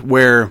movie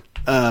where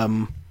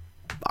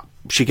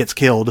she gets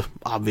killed,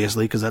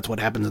 obviously, because that's what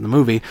happens in the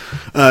movie.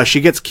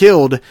 She gets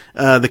killed.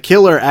 The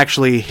killer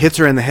actually hits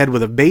her in the head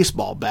with a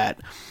baseball bat.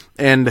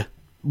 And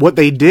what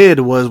they did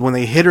was when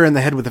they hit her in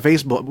the head with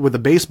a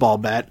baseball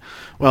bat,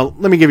 well,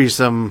 let me give you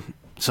some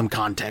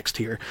context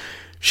here.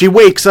 She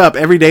wakes up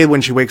every day when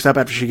she wakes up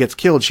after she gets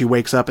killed. She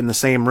wakes up in the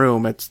same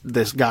room. It's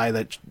this guy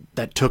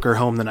that took her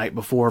home the night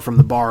before from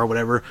the bar or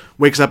whatever.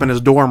 Wakes up in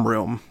his dorm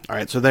room. All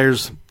right, so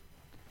there's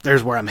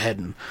where I'm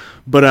heading.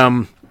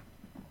 But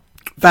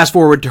Fast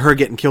forward to her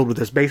getting killed with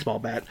this baseball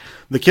bat.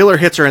 The killer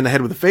hits her in the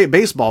head with a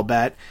baseball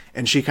bat,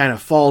 and she kind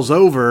of falls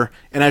over,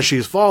 and as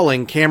she's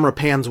falling, camera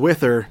pans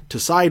with her to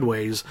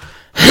sideways.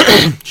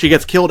 She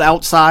gets killed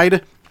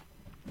outside,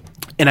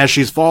 and as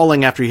she's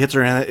falling after he hits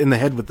her in the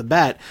head with the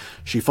bat,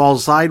 she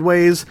falls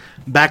sideways.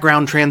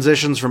 Background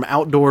transitions from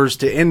outdoors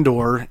to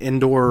indoor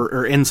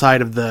or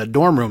inside of the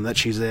dorm room that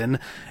she's in,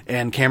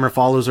 and camera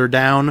follows her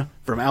down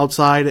from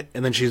outside,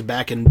 and then she's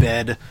back in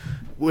bed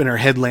when her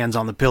head lands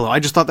on the pillow. I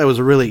just thought that was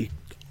a really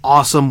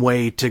awesome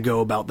way to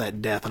go about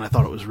that death, and I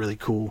thought it was really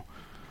cool.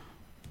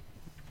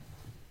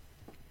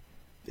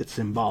 It's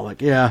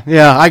symbolic. Yeah,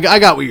 I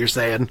got what you're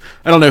saying.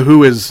 I don't know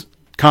who is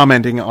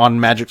commenting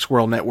on Magic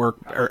Squirrel Network,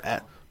 or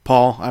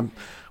Paul.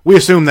 We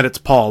assume that it's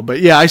Paul,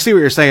 but yeah, I see what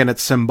you're saying.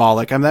 It's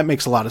symbolic. I mean, that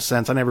makes a lot of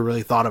sense. I never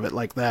really thought of it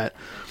like that.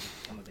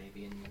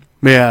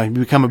 Yeah, you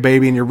become a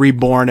baby and you're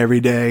reborn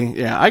every day.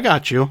 Yeah, I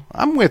got you.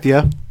 I'm with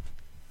you.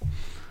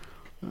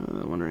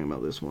 Wondering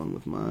about this one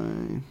with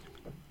my...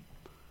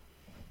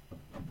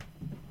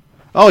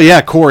 Oh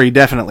yeah, Corey,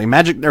 definitely.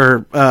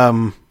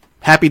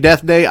 Happy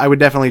Death Day, I would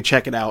definitely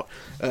check it out.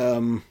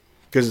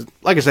 Because,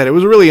 like I said, it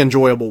was a really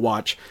enjoyable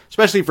watch,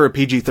 especially for a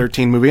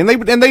PG-13 movie. And they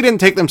didn't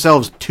take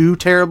themselves too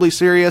terribly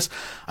serious.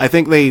 I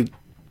think they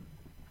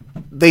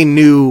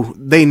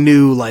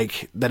knew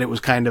like that it was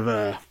kind of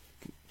a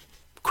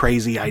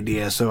crazy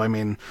idea. So I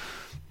mean,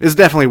 it's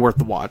definitely worth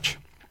the watch.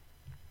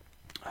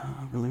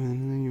 Really,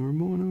 you were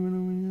born over and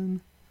over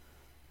again,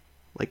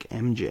 like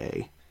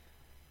MJ.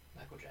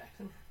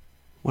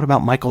 What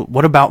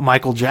about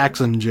Michael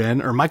Jackson,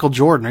 Jen? Or Michael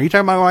Jordan? Are you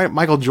talking about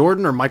Michael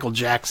Jordan or Michael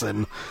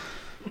Jackson?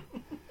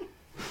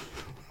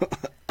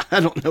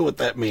 I don't know what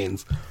that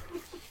means.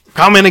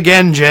 Comment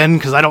again, Jen,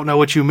 because I don't know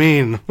what you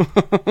mean.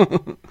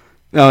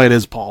 No, it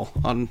is Paul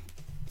on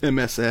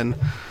MSN.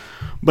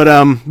 But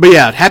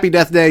yeah, Happy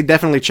Death Day.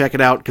 Definitely check it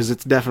out because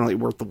it's definitely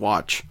worth the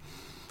watch.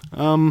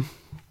 Let's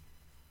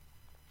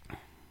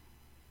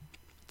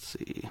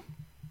see.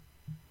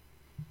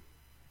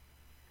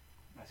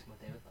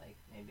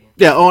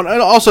 Yeah. Oh, and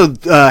also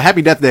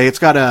Happy Death Day. It's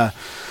got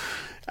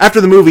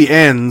after the movie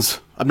ends.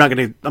 I'm not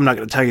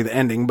gonna tell you the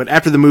ending, but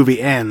after the movie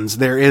ends,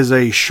 there is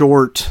a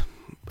short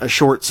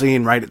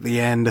scene right at the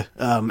end.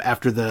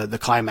 After the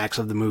climax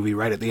of the movie,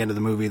 right at the end of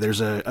the movie,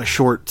 there's a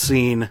short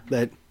scene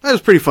that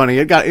was pretty funny.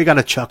 It got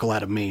a chuckle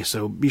out of me.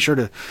 So be sure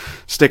to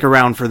stick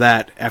around for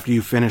that after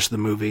you finish the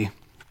movie.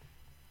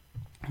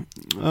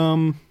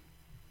 Oh,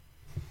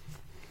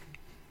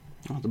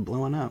 it's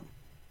blowing up.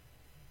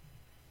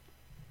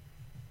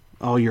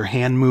 Oh, your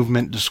hand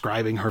movement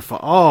describing her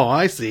oh,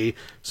 I see.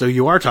 So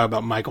you are talking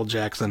about Michael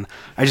Jackson.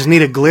 I just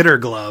need a glitter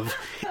glove.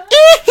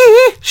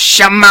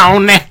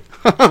 Shimon.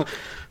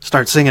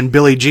 Start singing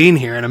Billie Jean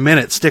here in a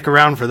minute. Stick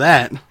around for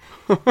that.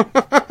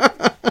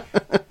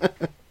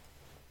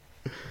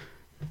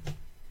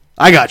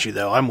 I got you,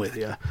 though. I'm with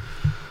you.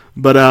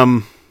 But,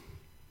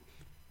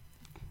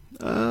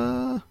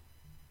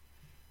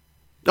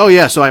 oh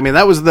yeah, so I mean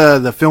that was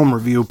the film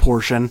review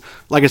portion.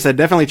 Like I said,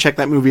 definitely check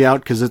that movie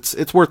out because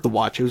it's worth the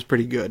watch. It was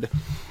pretty good.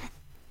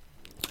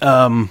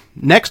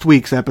 Next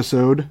week's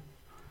episode.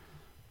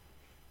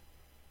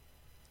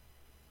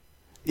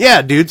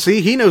 Yeah, dude,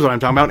 see, he knows what I'm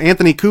talking about.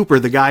 Anthony Cooper,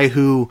 the guy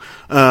who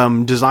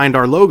designed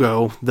our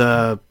logo,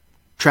 the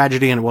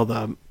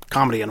the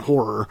comedy and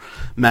horror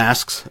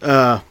masks.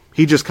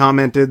 He just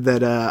commented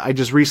that I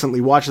just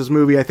recently watched this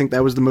movie. I think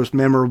that was the most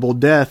memorable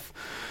death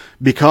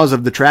because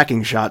of the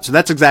tracking shot. So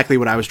that's exactly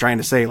what I was trying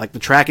to say. Like the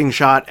tracking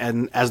shot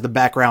and as the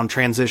background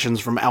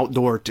transitions from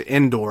outdoor to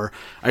indoor,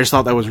 I just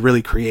thought that was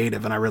really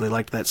creative and I really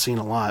liked that scene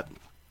a lot.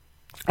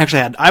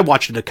 Actually, I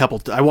watched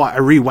it I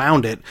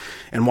rewound it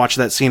and watched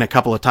that scene a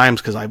couple of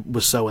times because I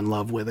was so in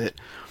love with it.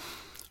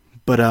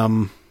 But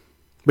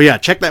yeah,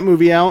 check that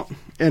movie out.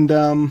 And,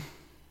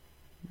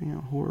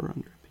 horror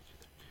under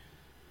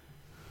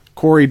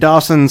Corey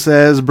Dawson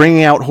says,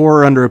 bringing out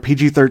horror under a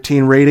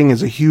PG-13 rating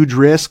is a huge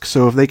risk,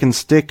 so if they can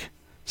stick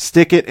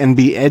it and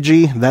be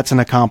edgy, that's an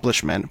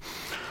accomplishment.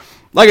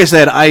 Like I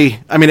said, I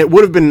mean, it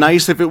would have been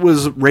nice if it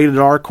was rated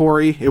R,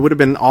 Corey. It would have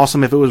been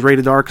awesome if it was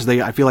rated R, because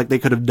I feel like they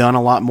could have done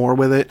a lot more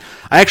with it.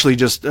 I actually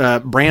just,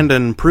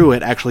 Brandon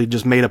Pruitt actually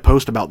just made a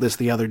post about this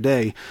the other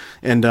day,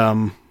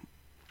 and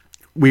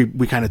we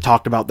kind of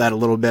talked about that a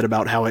little bit,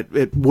 about how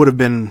it would have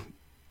been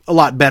a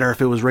lot better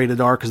if it was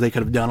rated R because they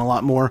could have done a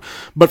lot more.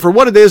 But for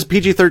what it is,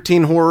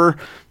 PG-13 horror,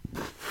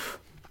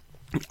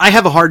 I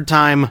have a hard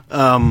time.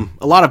 A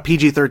lot of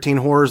PG-13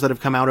 horrors that have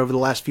come out over the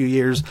last few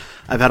years,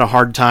 I've had a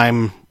hard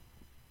time.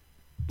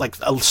 Like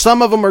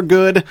some of them are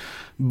good,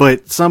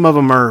 but some of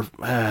them are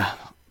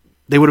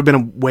they would have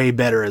been way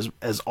better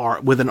as R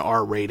with an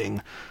R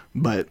rating.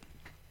 But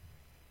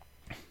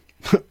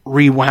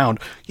rewound,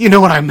 you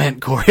know what I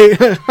meant, Corey?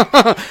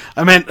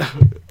 I meant.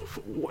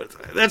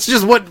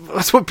 That's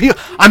what people.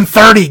 I'm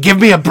 30. Give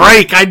me a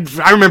break.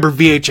 I remember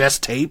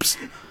VHS tapes.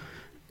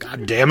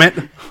 God damn it.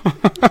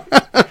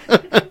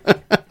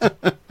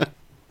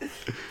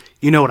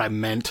 You know what I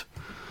meant.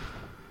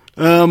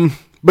 But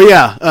But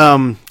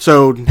yeah,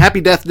 so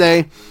Happy Death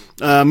Day.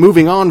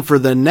 Moving on for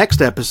the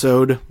next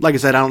episode, like I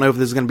said, I don't know if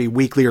this is going to be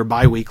weekly or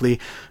bi-weekly,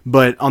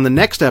 but on the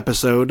next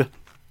episode,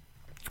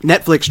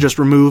 Netflix just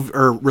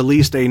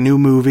released a new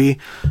movie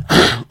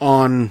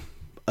on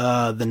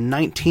the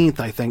 19th,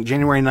 I think,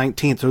 January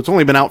 19th, so it's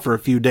only been out for a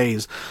few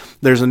days.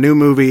 There's a new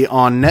movie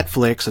on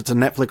Netflix, it's a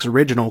Netflix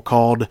original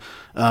called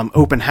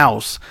Open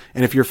House,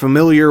 and if you're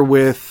familiar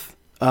with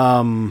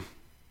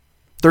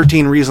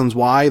 13 Reasons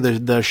Why,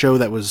 the show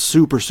that was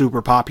super,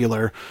 super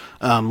popular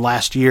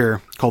last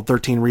year called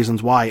 13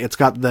 Reasons Why. It's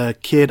got the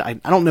kid, I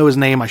don't know his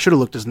name, I should have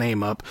looked his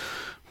name up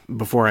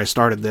before I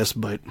started this,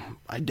 but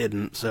I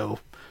didn't, so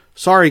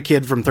sorry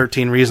kid from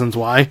 13 Reasons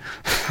Why.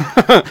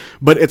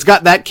 But it's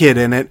got that kid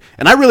in it,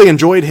 and I really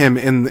enjoyed him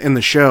in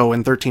the show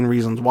in 13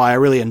 Reasons Why. I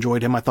really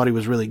enjoyed him, I thought he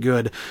was really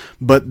good.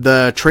 But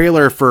the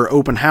trailer for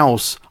Open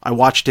House, I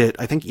watched it,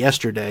 I think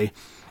yesterday,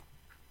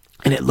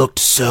 and it looked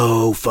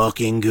so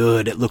fucking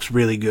good. It looks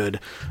really good.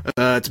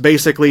 It's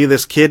basically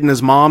this kid and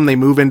his mom, they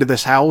move into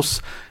this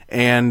house,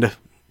 and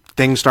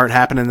things start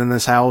happening in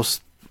this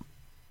house.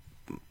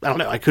 I don't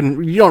know,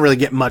 you don't really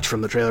get much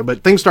from the trailer,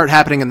 but things start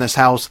happening in this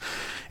house,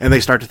 and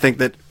they start to think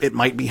that it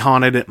might be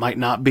haunted, it might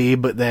not be,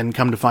 but then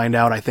come to find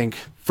out, I think,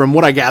 from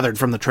what I gathered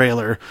from the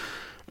trailer,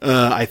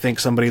 I think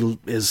somebody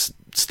is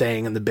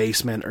staying in the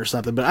basement or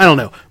something, but I don't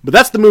know. But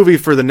that's the movie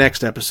for the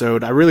next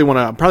episode. I'm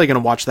probably going to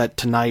watch that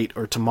tonight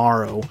or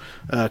tomorrow,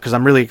 because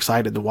I'm really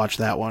excited to watch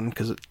that one,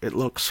 because it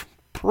looks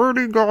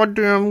pretty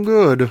goddamn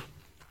good.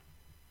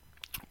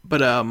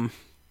 But,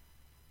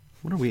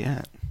 what are we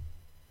at?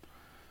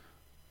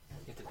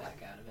 Get the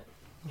back out of it.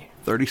 Yeah.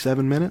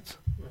 37 minutes?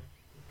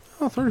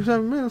 Oh,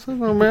 37 minutes, that's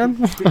not bad.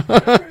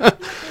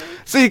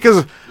 See,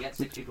 because... You got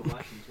 6 people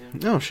watching,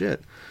 too. Oh,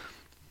 shit.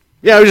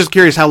 Yeah, I was just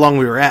curious how long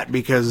we were at,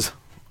 because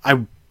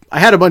I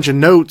had a bunch of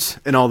notes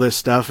and all this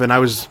stuff, and I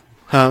was,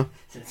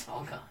 It's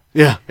all gone.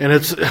 Yeah, and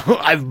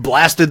I've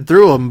blasted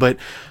through them, but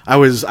I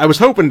was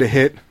hoping to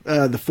hit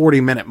the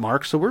 40-minute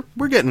mark, so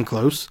we're getting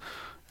close,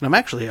 and I'm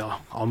actually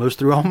almost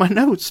through all my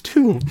notes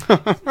too.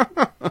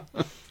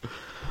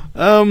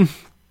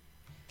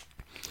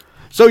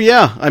 So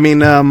yeah, I mean,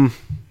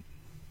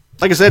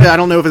 like I said, I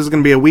don't know if this is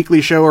going to be a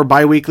weekly show or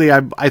bi-weekly.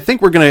 I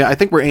think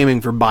we're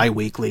aiming for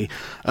bi-weekly.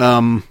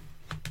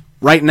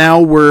 Right now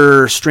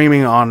we're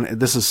streaming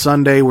this is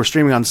Sunday, we're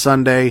streaming on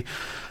Sunday.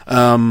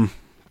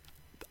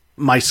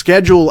 My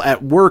schedule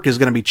at work is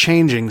going to be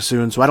changing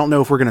soon, so I don't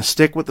know if we're going to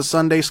stick with the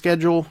Sunday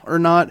schedule or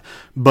not,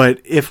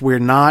 but if we're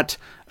not,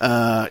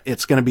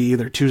 it's going to be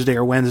either Tuesday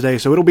or Wednesday,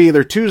 so it'll be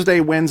either Tuesday,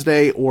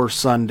 Wednesday, or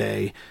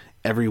Sunday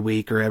every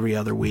week or every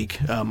other week.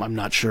 I'm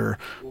not sure,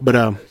 but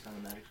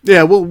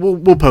yeah,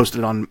 we'll post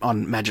it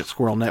on Magic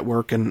Squirrel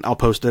Network, and I'll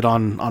post it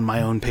on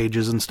my own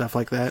pages and stuff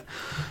like that.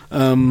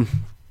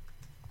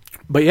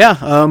 But yeah,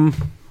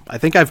 I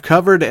think I've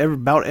covered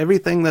about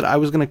everything that I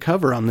was going to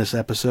cover on this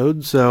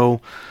episode.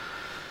 So,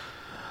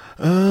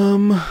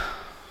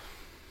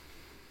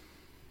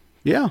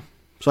 yeah.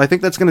 So I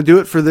think that's going to do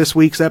it for this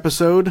week's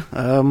episode.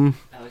 Alex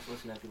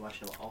wants to know if you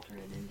watched an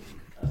alternate ending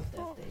of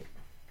Death Date.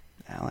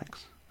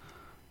 Alex.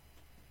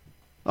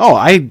 Oh,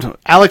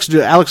 Alex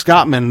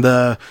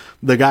Gottman,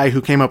 the guy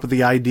who came up with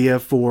the idea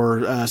for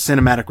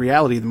Cinematic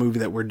Reality, the movie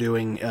that we're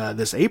doing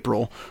this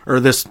April, or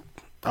this.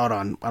 Hold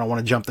on, I don't want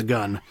to jump the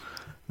gun.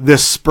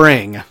 This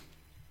spring.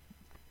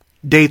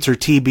 Dates are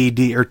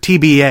TBD or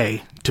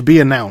TBA, to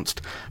be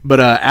announced. But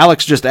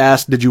Alex just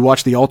asked, did you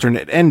watch the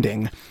alternate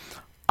ending?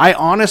 I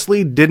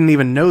honestly didn't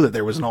even know that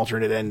there was an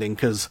alternate ending,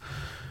 because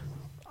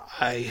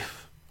I'll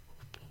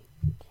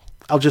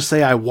just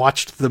say I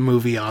watched the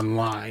movie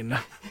online.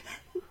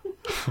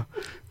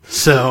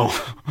 So,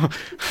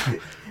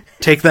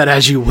 take that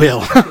as you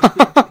will.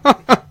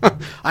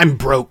 I'm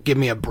broke, give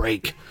me a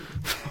break.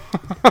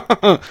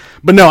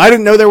 But no, I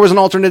didn't know there was an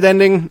alternate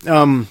ending.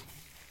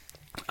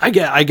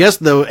 I guess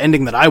the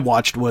ending that I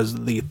watched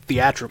was the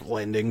theatrical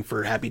ending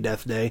for Happy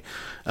Death Day.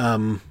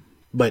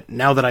 But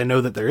now that I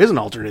know that there is an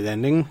alternate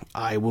ending,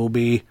 I will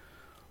be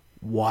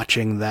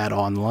watching that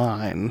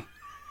online.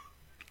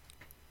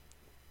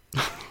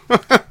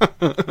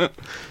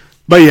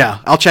 But yeah,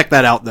 I'll check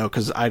that out though,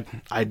 because I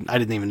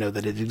didn't even know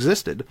that it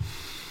existed.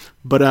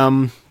 But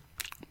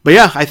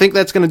yeah, I think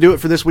that's going to do it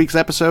for this week's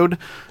episode.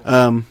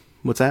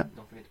 What's that?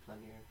 Don't forget to plug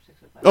your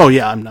 605. Oh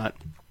yeah, I'm not.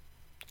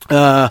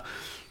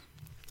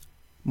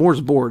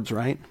 Moore's Boards,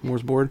 right?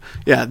 Moore's Board.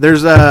 Yeah,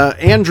 there's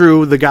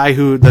Andrew, the guy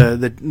who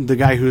the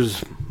guy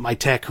who's my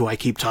tech, who I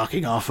keep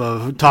talking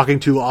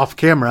to off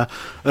camera.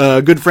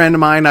 A good friend of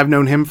mine. I've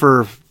known him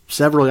for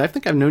several. I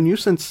think I've known you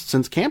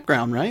since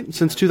Campground, right?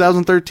 Since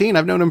 2013.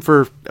 I've known him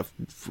for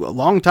a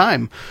long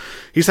time.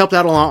 He's helped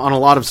out on a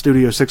lot of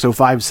Studio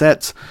 605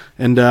 sets,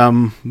 and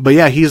but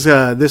yeah, he's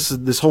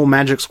this whole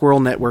Magic Squirrel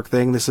Network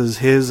thing. This is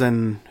his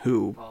and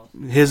who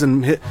his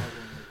and his.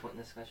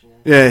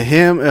 Yeah,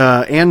 him,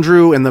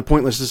 Andrew, and the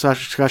Pointless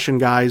Discussion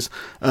guys.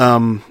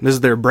 This is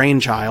their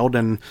brainchild,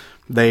 and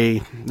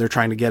they're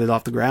trying to get it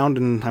off the ground.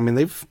 And I mean,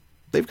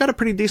 they've got a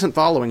pretty decent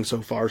following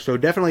so far. So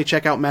definitely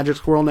check out Magic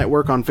Squirrel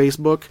Network on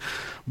Facebook.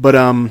 But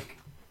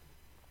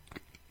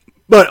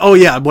But oh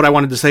yeah, what I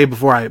wanted to say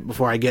before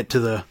I get to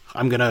the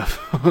I'm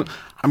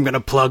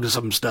gonna plug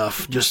some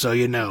stuff just so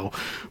you know.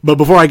 But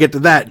before I get to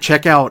that,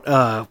 check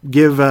out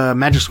give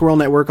Magic Squirrel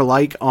Network a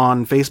like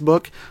on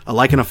Facebook, a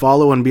like and a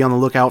follow, and be on the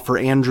lookout for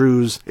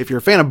Andrew's. If you're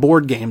a fan of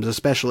board games,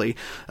 especially,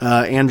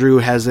 Andrew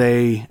has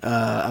a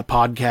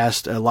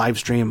podcast, a live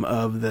stream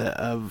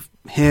of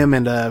him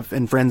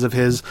and friends of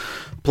his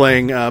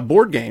playing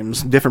board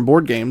games, different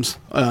board games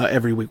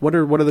every week. What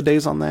are the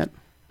days on that?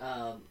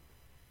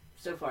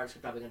 So far, it's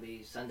probably going to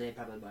be Sunday,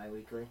 probably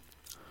bi-weekly.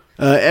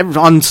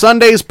 On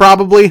Sundays,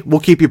 probably. We'll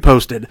keep you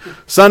posted.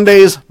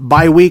 Sundays,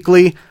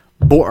 bi-weekly,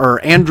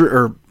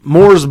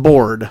 Moore's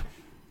Board.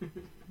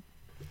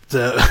 It's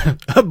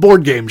a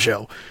board game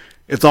show.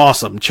 It's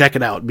awesome. Check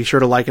it out. Be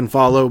sure to like and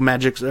follow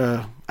Magic's...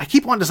 I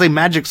keep wanting to say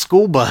Magic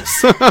School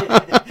Bus. Also,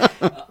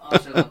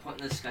 a point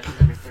in the discussion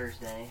every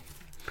Thursday.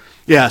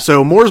 Yeah,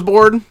 so Moore's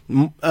Board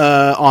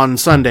on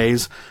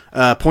Sundays.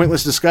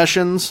 Pointless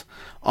Discussions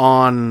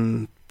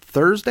on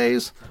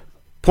Thursdays.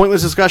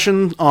 Pointless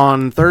Discussion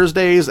on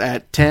Thursdays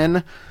at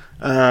 10.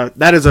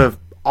 That is a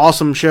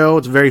awesome show.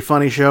 It's a very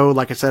funny show.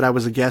 Like I said, I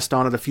was a guest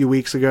on it a few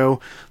weeks ago.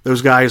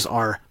 Those guys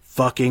are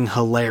fucking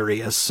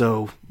hilarious.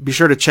 So be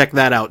sure to check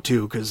that out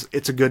too, because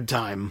it's a good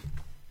time.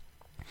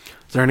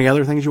 Is there any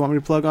other things you want me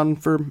to plug on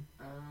for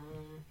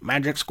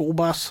Magic School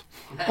Bus?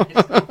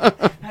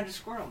 Magic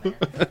Squirrel, man.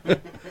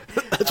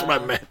 That's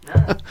what I meant.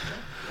 No.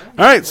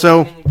 All right,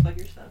 so Plug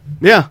your stuff.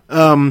 yeah.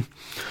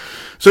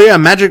 So yeah,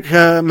 Magic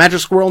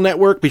Squirrel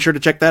Network. Be sure to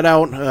check that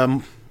out.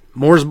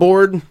 Moore's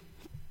Board,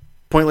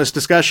 Pointless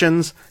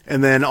Discussions,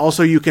 and then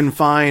also you can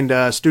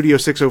find Studio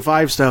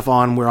 605 stuff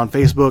on. We're on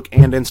Facebook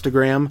and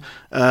Instagram.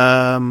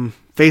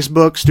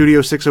 Facebook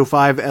Studio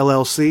 605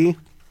 LLC.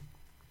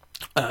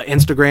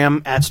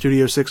 Instagram at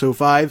Studio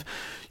 605.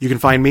 You can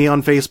find me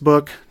on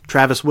Facebook,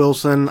 Travis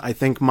Wilson. I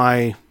think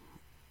my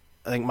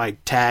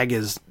tag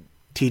is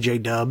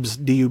TJ Dubs,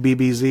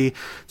 DUBBZ.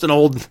 It's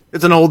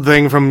an old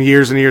thing from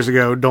years and years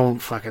ago.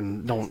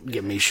 Don't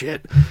give me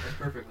shit. That's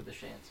perfect with the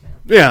shants, man.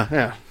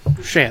 Yeah,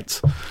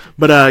 shants.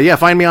 But yeah,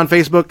 find me on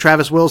Facebook,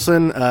 Travis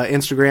Wilson,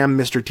 Instagram,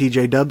 Mr.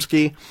 TJ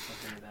Dubsky.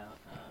 Something about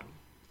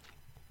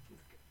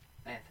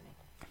Anthony.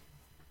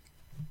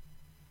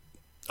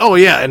 Oh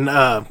yeah, and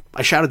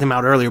I shouted him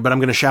out earlier, but I'm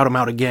going to shout him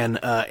out again.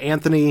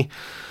 Anthony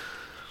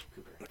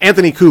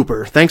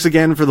Cooper. Thanks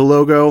again for the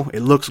logo.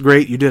 It looks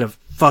great. You did a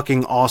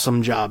fucking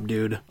awesome job,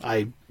 dude.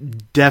 I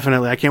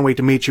can't wait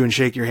to meet you and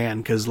shake your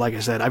hand, because like I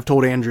said, I've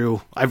told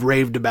Andrew, I've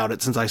raved about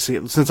it since I've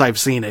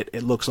seen it.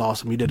 It looks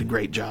awesome. You did a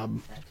great job.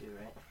 Tattoo,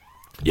 right?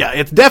 Yeah,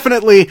 it's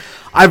definitely,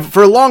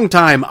 for a long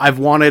time I've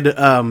wanted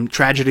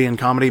tragedy and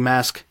comedy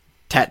mask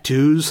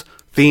tattoos,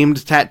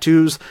 themed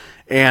tattoos,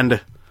 and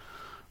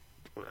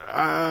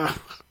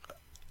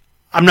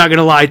I'm not going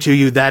to lie to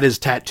you, that is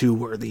tattoo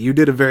worthy. You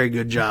did a very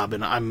good job,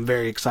 and I'm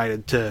very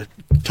excited to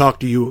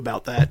talk to you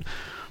about that.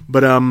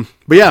 But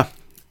yeah,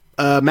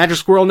 Magic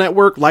Squirrel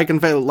Network, like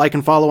and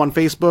follow on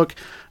Facebook,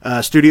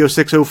 Studio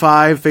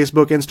 605,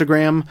 Facebook,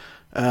 Instagram,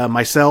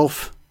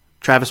 myself,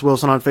 Travis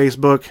Wilson on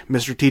Facebook,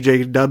 Mr.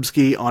 TJ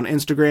Dubsky on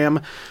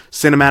Instagram,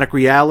 Cinematic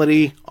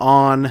Reality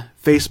on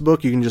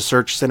Facebook. You can just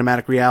search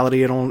Cinematic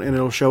Reality and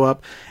it'll show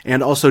up.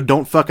 And also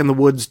Don't Fuck in the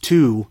Woods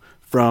 2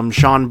 from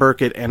Sean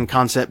Burkett and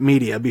Concept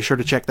Media. Be sure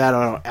to check that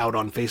out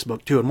on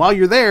Facebook too. And while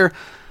you're there,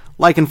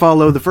 like and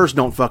follow the first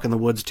Don't Fuck in the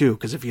Woods too,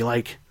 because if you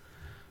like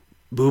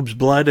boobs,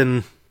 blood,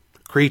 and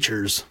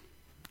creatures,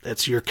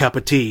 that's your cup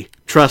of tea.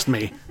 Trust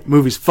me, the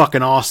movie's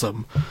fucking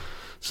awesome.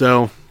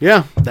 So,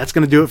 yeah, that's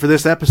going to do it for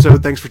this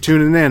episode. Thanks for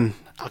tuning in.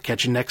 I'll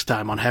catch you next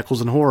time on Heckles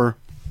and Horror.